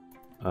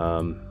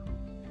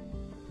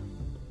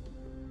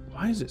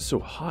 Why is it so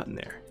hot in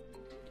there?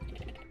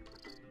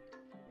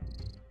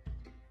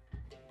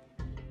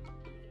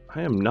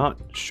 I am not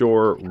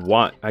sure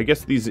why. I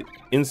guess these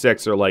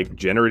insects are, like,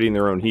 generating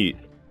their own heat.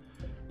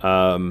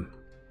 Okay.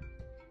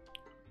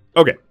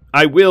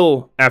 I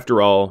will,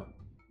 after all,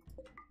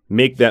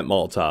 make that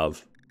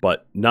Molotov,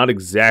 but not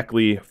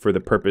exactly for the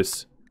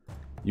purpose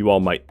you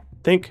all might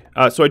think.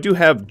 So I do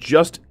have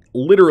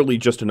literally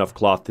just enough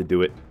cloth to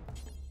do it.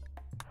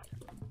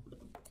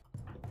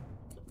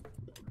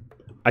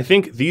 I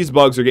think these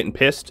bugs are getting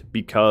pissed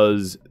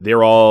because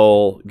they're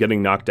all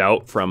getting knocked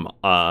out from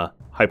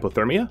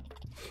hypothermia.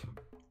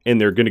 And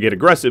they're going to get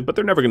aggressive, but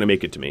they're never going to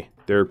make it to me.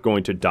 They're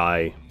going to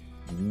die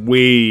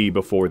way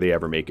before they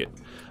ever make it.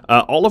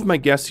 All of my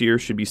guests here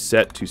should be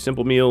set to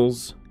simple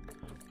meals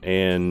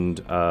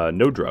and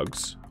no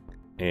drugs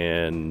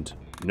and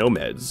no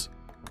meds.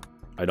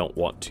 I don't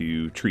want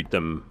to treat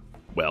them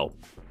well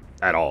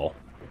at all.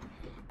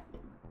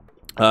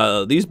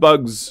 These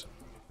bugs,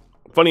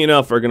 funny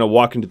enough, are going to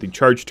walk into the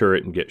charge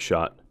turret and get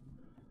shot.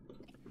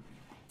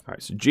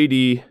 Alright, so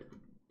JD,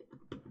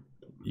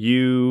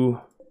 you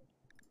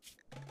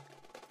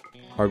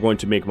are going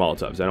to make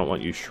Molotovs. I don't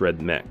want you to shred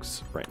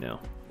mechs right now.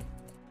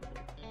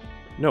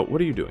 No,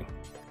 what are you doing?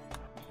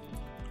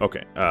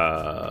 Okay,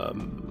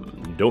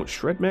 don't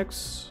shred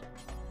mechs.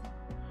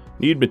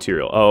 Need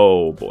material.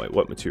 Oh boy,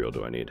 what material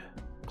do I need?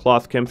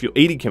 Cloth, chem fuel,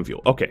 80 chem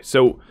fuel. Okay,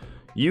 so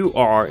you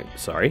are,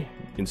 sorry,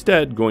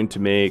 instead going to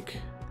make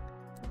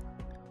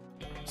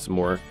some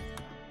more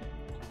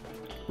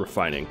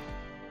refining.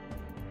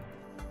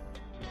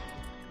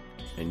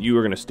 And you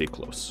are going to stay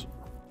close.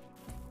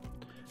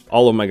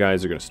 All of my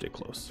guys are going to stay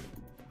close.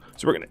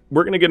 So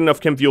we're gonna get enough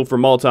chem fuel for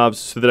Molotovs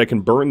so that I can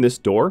burn this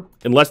door,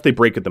 unless they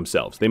break it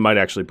themselves. They might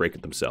actually break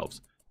it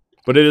themselves.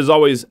 But it is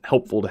always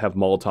helpful to have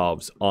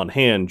Molotovs on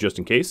hand just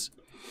in case.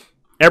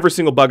 Every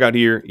single bug out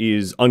here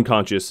is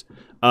unconscious.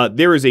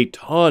 There is a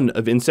ton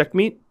of insect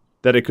meat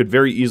that I could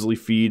very easily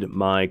feed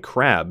my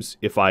crabs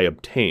if I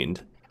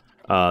obtained.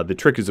 The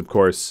trick is, of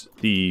course,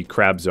 the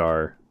crabs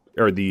are,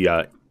 or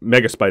the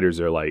mega spiders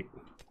are like,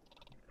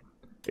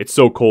 it's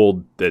so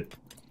cold that,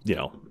 you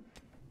know,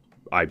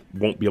 I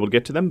won't be able to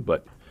get to them,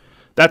 but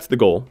that's the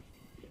goal.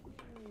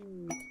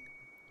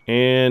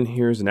 And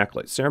here's an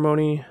acolyte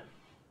ceremony.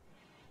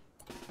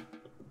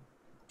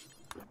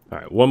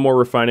 Alright, one more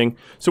refining.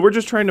 So we're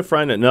just trying to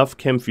find enough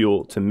chem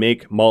fuel to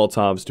make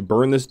Molotovs to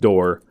burn this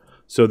door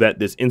so that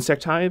this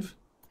insect hive,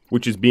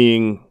 which is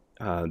being,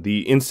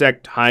 the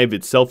insect hive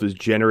itself is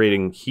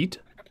generating heat,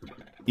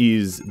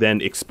 is then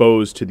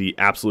exposed to the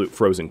absolute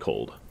frozen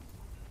cold.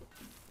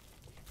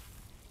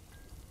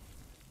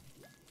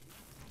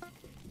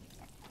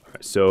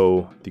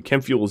 So the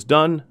chem fuel is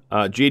done.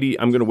 JD,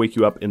 I'm going to wake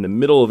you up in the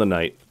middle of the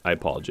night. I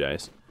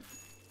apologize.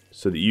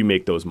 So that you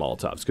make those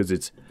Molotovs. Because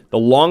it's the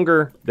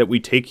longer that we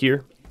take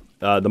here,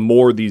 the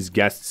more these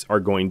guests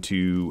are going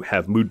to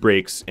have mood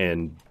breaks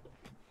and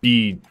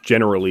be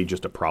generally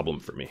just a problem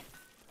for me.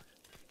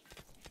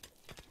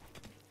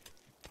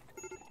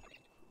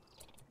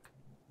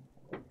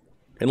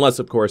 Unless,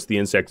 of course, the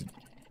insects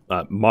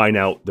mine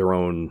out their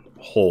own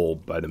hole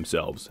by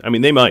themselves. I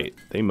mean, they might.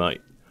 They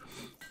might.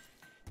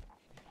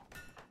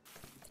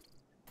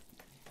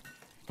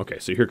 Okay,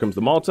 so here comes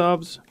the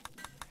Molotovs.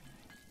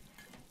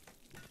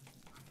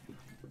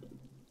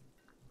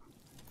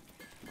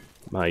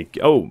 My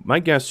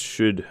gas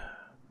should...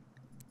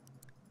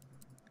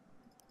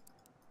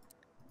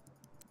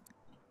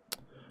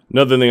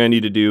 Another thing I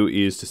need to do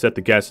is to set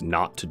the gas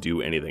not to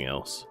do anything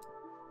else.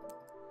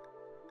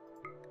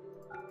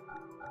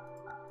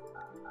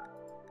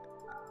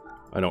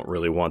 I don't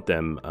really want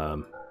them,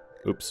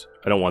 oops.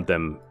 I don't want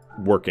them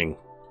working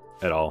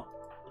at all.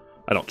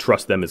 I don't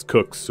trust them as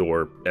cooks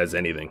or as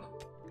anything.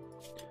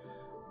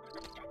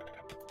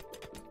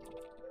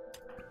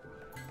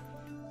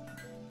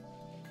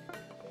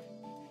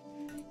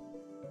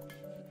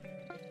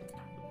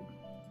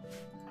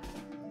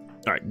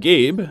 Alright,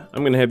 Gabe,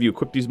 I'm going to have you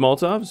equip these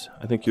Molotovs.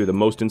 I think you're the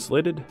most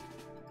insulated.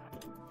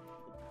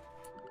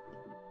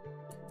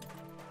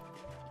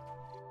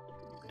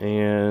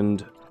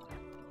 And...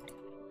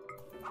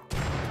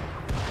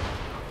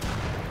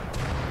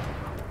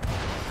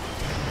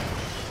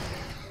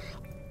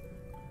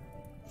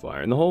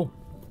 fire in the hole.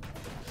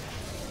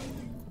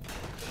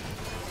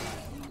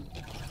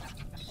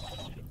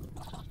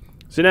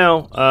 So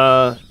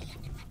now,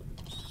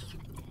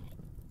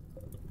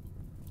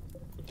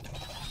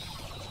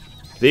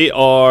 they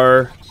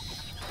are,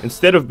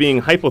 instead of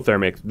being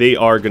hypothermic, they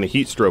are going to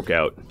heat stroke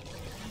out,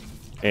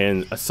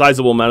 and a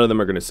sizable amount of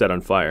them are going to set on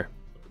fire.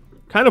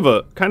 Kind of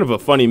a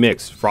funny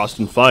mix, frost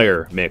and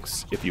fire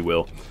mix, if you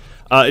will.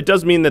 It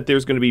does mean that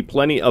there's going to be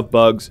plenty of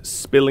bugs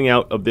spilling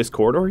out of this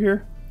corridor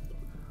here.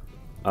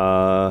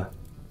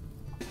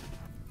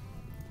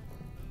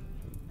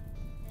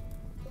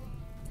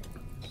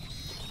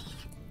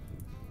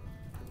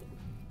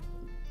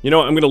 You know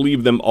what, I'm going to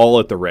leave them all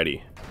at the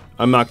ready.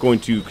 I'm not going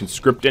to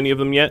conscript any of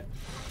them yet.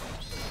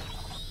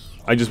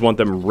 I just want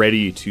them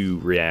ready to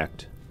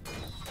react.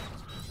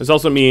 This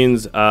also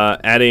means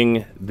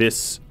adding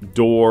this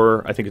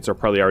door. I think it's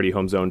probably already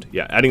home zoned.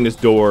 Yeah, adding this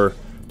door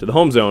to the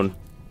home zone.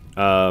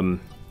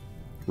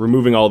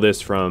 Removing all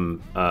this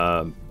from,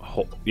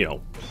 you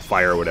know,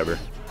 fire or whatever.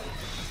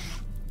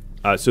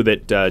 So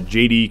that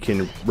JD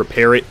can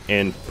repair it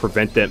and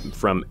prevent them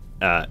from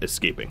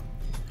escaping.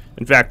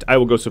 In fact, I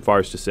will go so far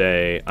as to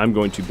say I'm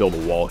going to build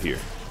a wall here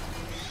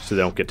so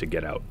they don't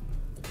get out.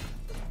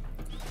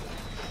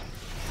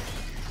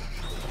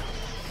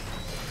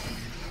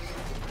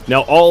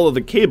 Now all of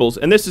the cables,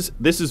 and this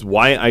is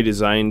why I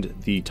designed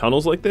the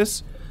tunnels like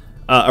this.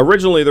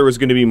 Originally there was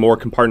going to be more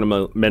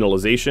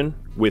compartmentalization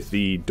with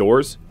the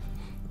doors,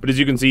 but as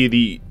you can see,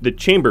 the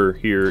chamber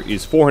here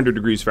is 400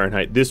 degrees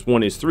Fahrenheit. This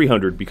one is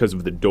 300 because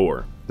of the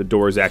door. The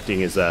door is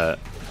acting as a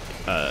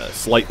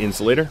slight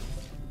insulator.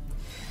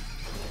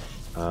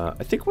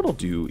 I think what I'll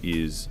do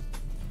is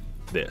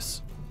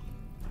this.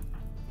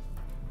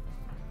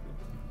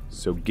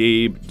 So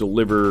Gabe,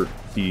 deliver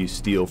the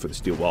steel for the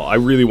steel wall. I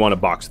really want to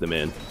box them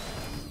in.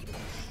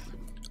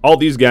 All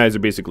these guys are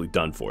basically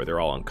done for. They're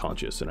all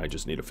unconscious, and I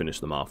just need to finish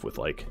them off with,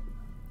 like,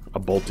 a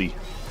bolty.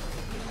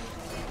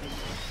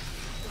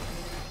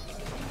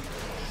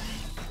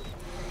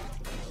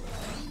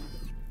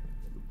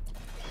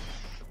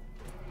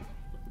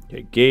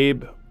 Okay,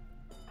 Gabe.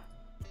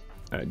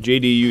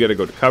 JD, you gotta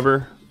go to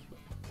cover.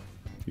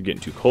 You're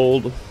getting too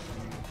cold.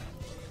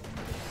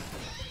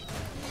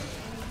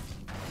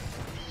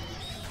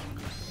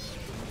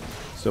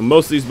 So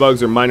most of these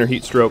bugs are minor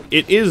heat stroke.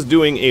 It is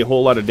doing a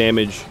whole lot of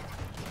damage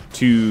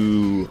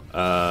to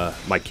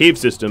my cave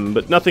system,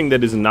 but nothing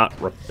that is not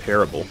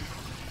repairable.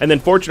 And then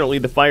fortunately,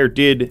 the fire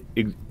did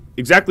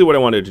exactly what I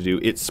wanted to do.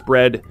 It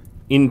spread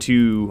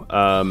into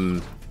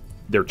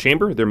their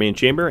chamber, their main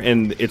chamber,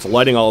 and it's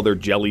lighting all their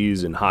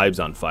jellies and hives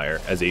on fire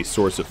as a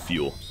source of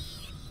fuel.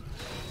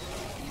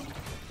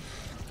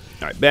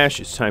 Alright, Bash,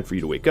 it's time for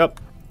you to wake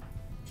up.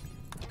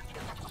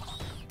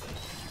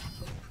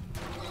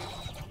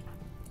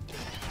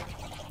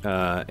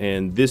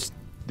 And this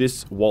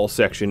wall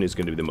section is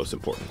going to be the most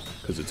important,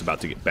 because it's about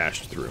to get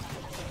bashed through.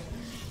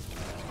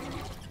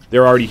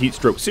 They're already heat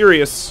stroke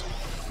serious.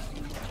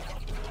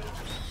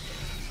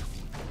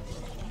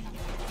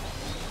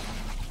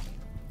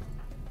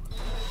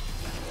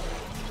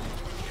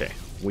 Okay,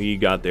 we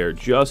got there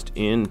just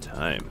in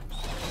time.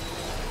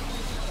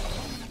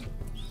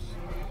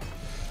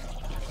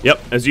 Yep,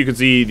 as you can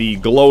see, the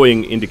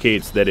glowing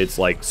indicates that it's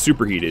like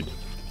superheated.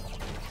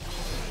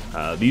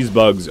 These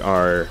bugs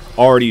are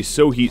already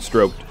so heat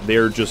stroked,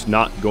 they're just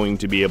not going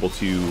to be able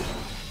to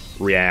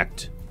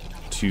react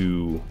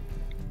to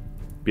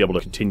be able to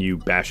continue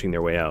bashing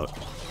their way out.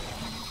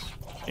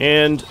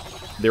 And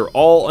they're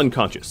all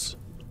unconscious.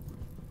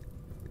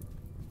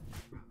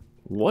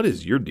 What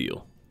is your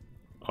deal?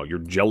 Oh, you're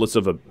jealous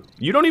of a...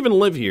 You don't even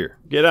live here.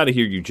 Get out of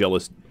here, you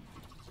jealous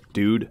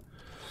dude.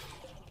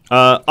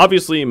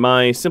 Obviously,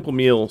 my simple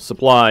meal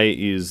supply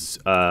is,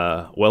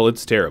 well,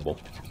 it's terrible.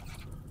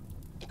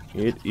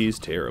 It is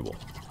terrible.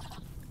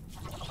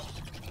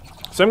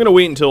 So I'm going to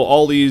wait until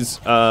all these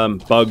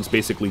bugs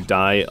basically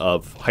die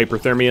of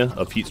hyperthermia,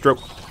 of heat stroke,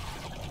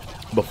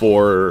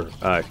 before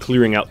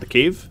clearing out the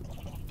cave.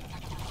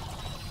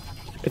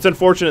 It's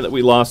unfortunate that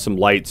we lost some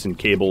lights and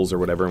cables or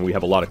whatever, and we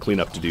have a lot of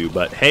cleanup to do,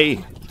 but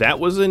hey, that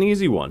was an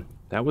easy one.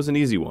 That was an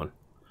easy one.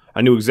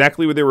 I knew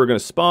exactly where they were going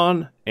to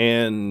spawn,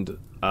 and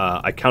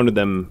I counted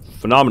them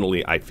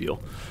phenomenally, I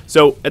feel.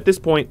 So, at this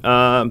point,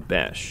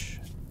 Bash.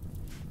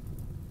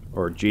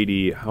 Or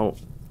JD, how...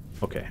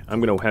 Okay,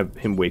 I'm going to have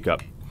him wake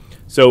up.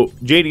 So,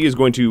 JD is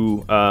going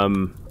to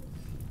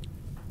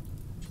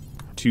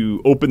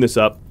open this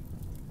up,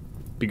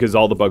 because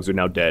all the bugs are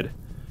now dead.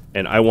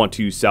 And I want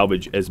to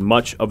salvage as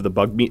much of the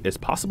bug meat as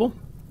possible.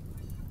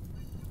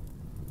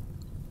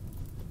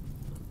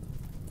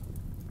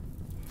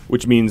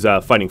 Which means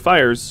fighting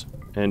fires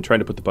and trying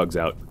to put the bugs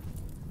out.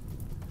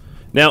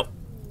 Now,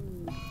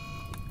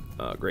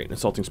 great, an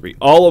assaulting spree.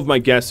 All of my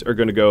guests are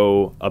going to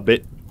go a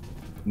bit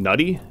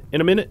nutty in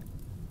a minute.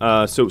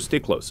 So stay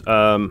close.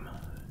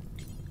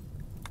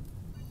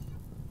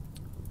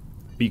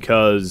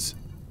 Because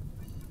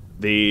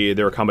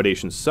their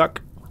accommodations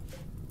suck.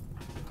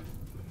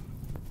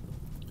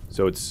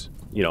 So it's,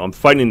 you know, I'm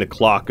fighting the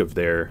clock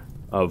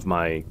of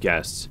my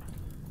guests.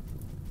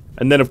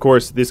 And then, of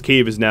course, this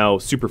cave is now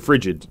super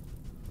frigid.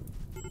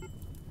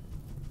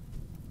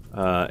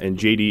 And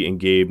JD and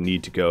Gabe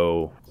need to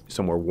go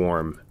somewhere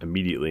warm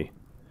immediately.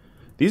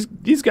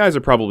 These guys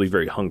are probably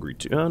very hungry,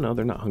 too. Oh, no,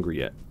 they're not hungry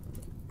yet.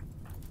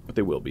 But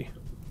they will be.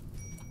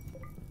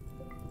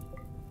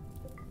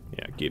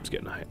 Yeah, Gabe's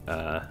getting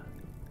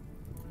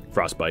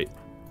frostbite.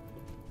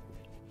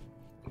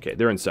 Okay,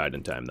 they're inside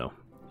in time, though.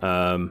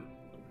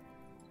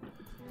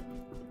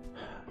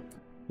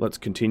 Let's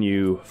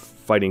continue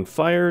fighting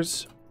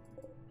fires.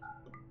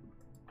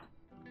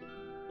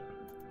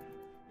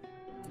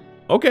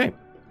 Okay,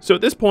 so at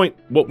this point,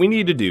 what we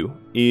need to do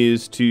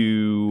is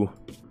to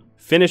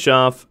finish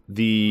off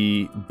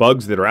the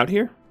bugs that are out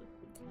here.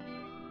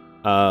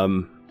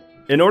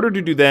 In order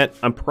to do that,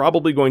 I'm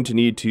probably going to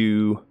need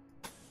to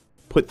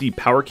put the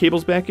power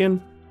cables back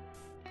in.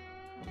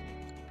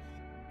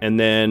 And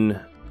then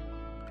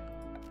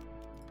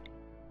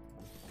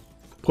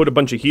put a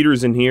bunch of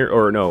heaters in here,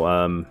 or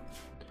no,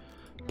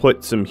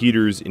 put some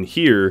heaters in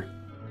here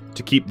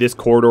to keep this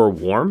corridor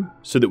warm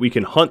so that we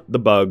can hunt the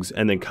bugs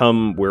and then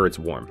come where it's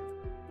warm.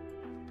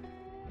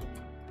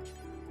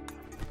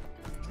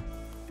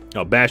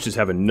 Oh, Bash is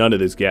having none of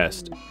this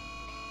guest.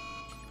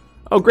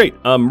 Oh, great.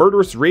 A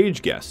murderous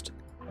rage guest.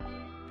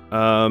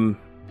 All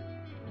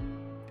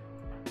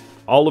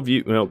of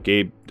you... No,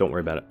 Gabe, don't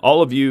worry about it.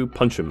 All of you,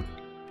 punch him.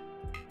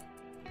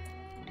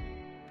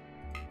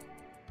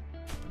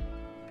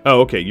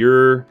 Oh, okay.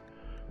 You're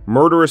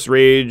murderous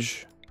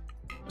rage...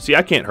 See,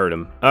 I can't hurt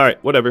him.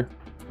 Alright, whatever.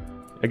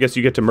 I guess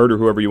you get to murder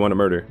whoever you want to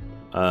murder.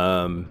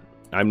 I'm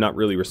not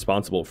really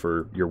responsible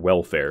for your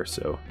welfare,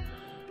 so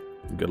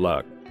good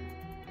luck.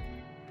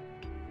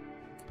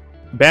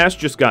 Bash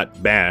just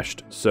got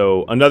bashed,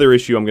 so another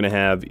issue I'm going to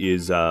have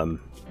is, yeah,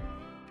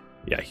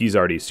 he's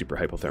already super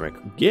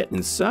hypothermic. Get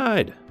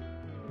inside!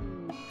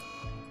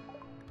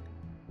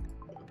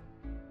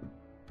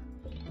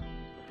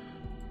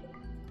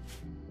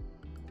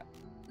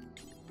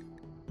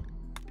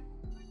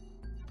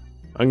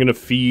 I'm gonna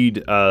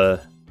feed,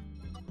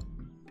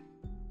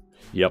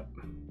 yep.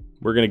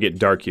 We're gonna get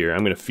dark here.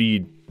 I'm gonna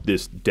feed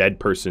this dead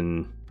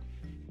person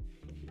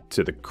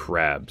to the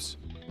crabs.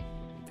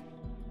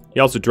 He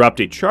also dropped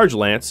a charge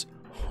lance.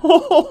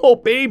 Oh,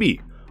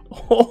 baby!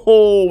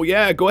 Oh,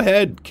 yeah, go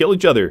ahead. Kill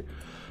each other.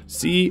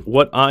 See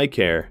what I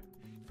care.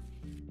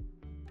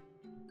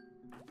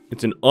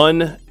 It's an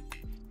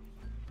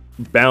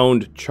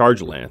unbound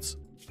charge lance.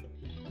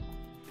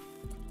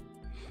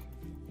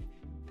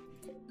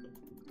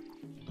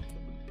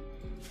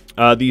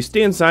 The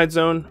stay inside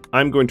zone,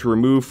 I'm going to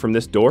remove from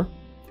this door.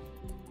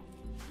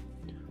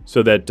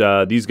 So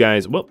that these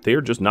guys, well, they're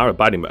just not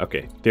abiding by,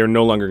 okay. They're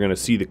no longer going to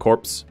see the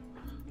corpse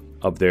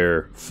of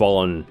their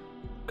fallen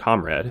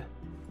comrade.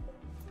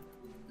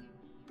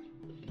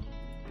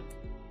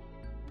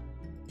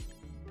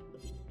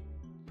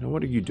 Now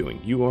what are you doing?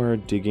 You are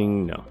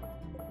digging, no.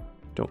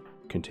 Don't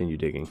continue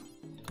digging.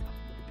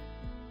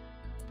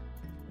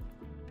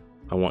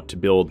 I want to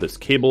build this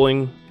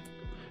cabling.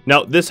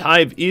 Now, this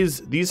hive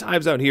is... These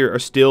hives out here are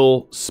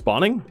still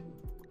spawning.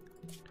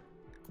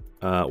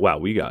 Wow,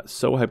 we got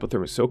so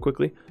hypothermic so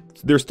quickly.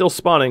 They're still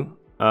spawning,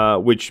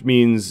 which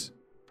means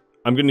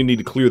I'm going to need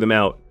to clear them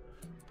out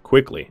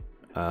quickly.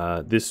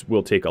 This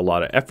will take a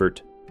lot of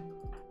effort.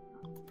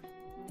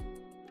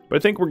 But I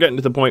think we're getting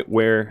to the point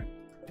where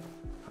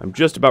I'm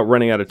just about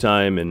running out of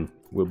time, and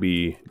we'll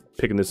be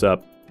picking this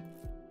up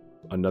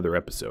another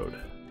episode.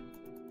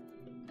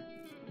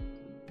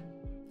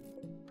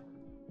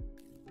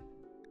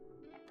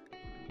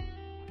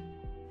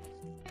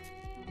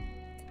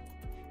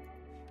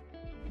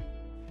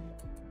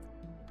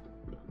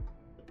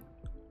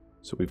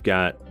 So we've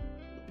got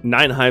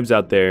 9 hives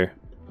out there,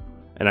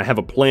 and I have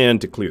a plan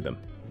to clear them.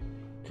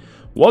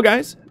 Well,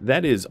 guys,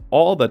 that is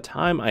all the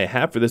time I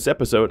have for this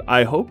episode.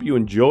 I hope you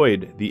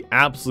enjoyed the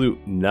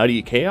absolute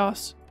nutty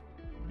chaos.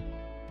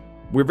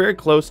 We're very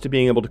close to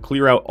being able to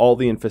clear out all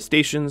the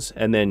infestations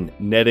and then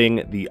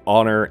netting the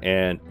honor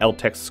and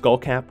LTEX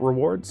skullcap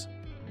rewards.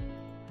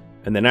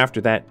 and then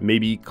after that,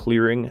 maybe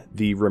clearing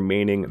the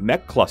remaining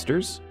mech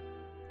clusters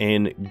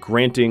and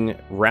granting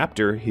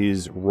Raptor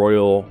his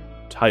royal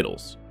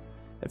titles.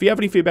 If you have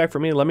any feedback for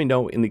me, let me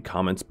know in the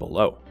comments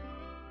below.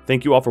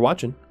 Thank you all for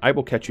watching. I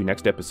will catch you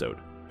next episode.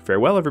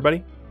 Farewell,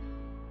 everybody.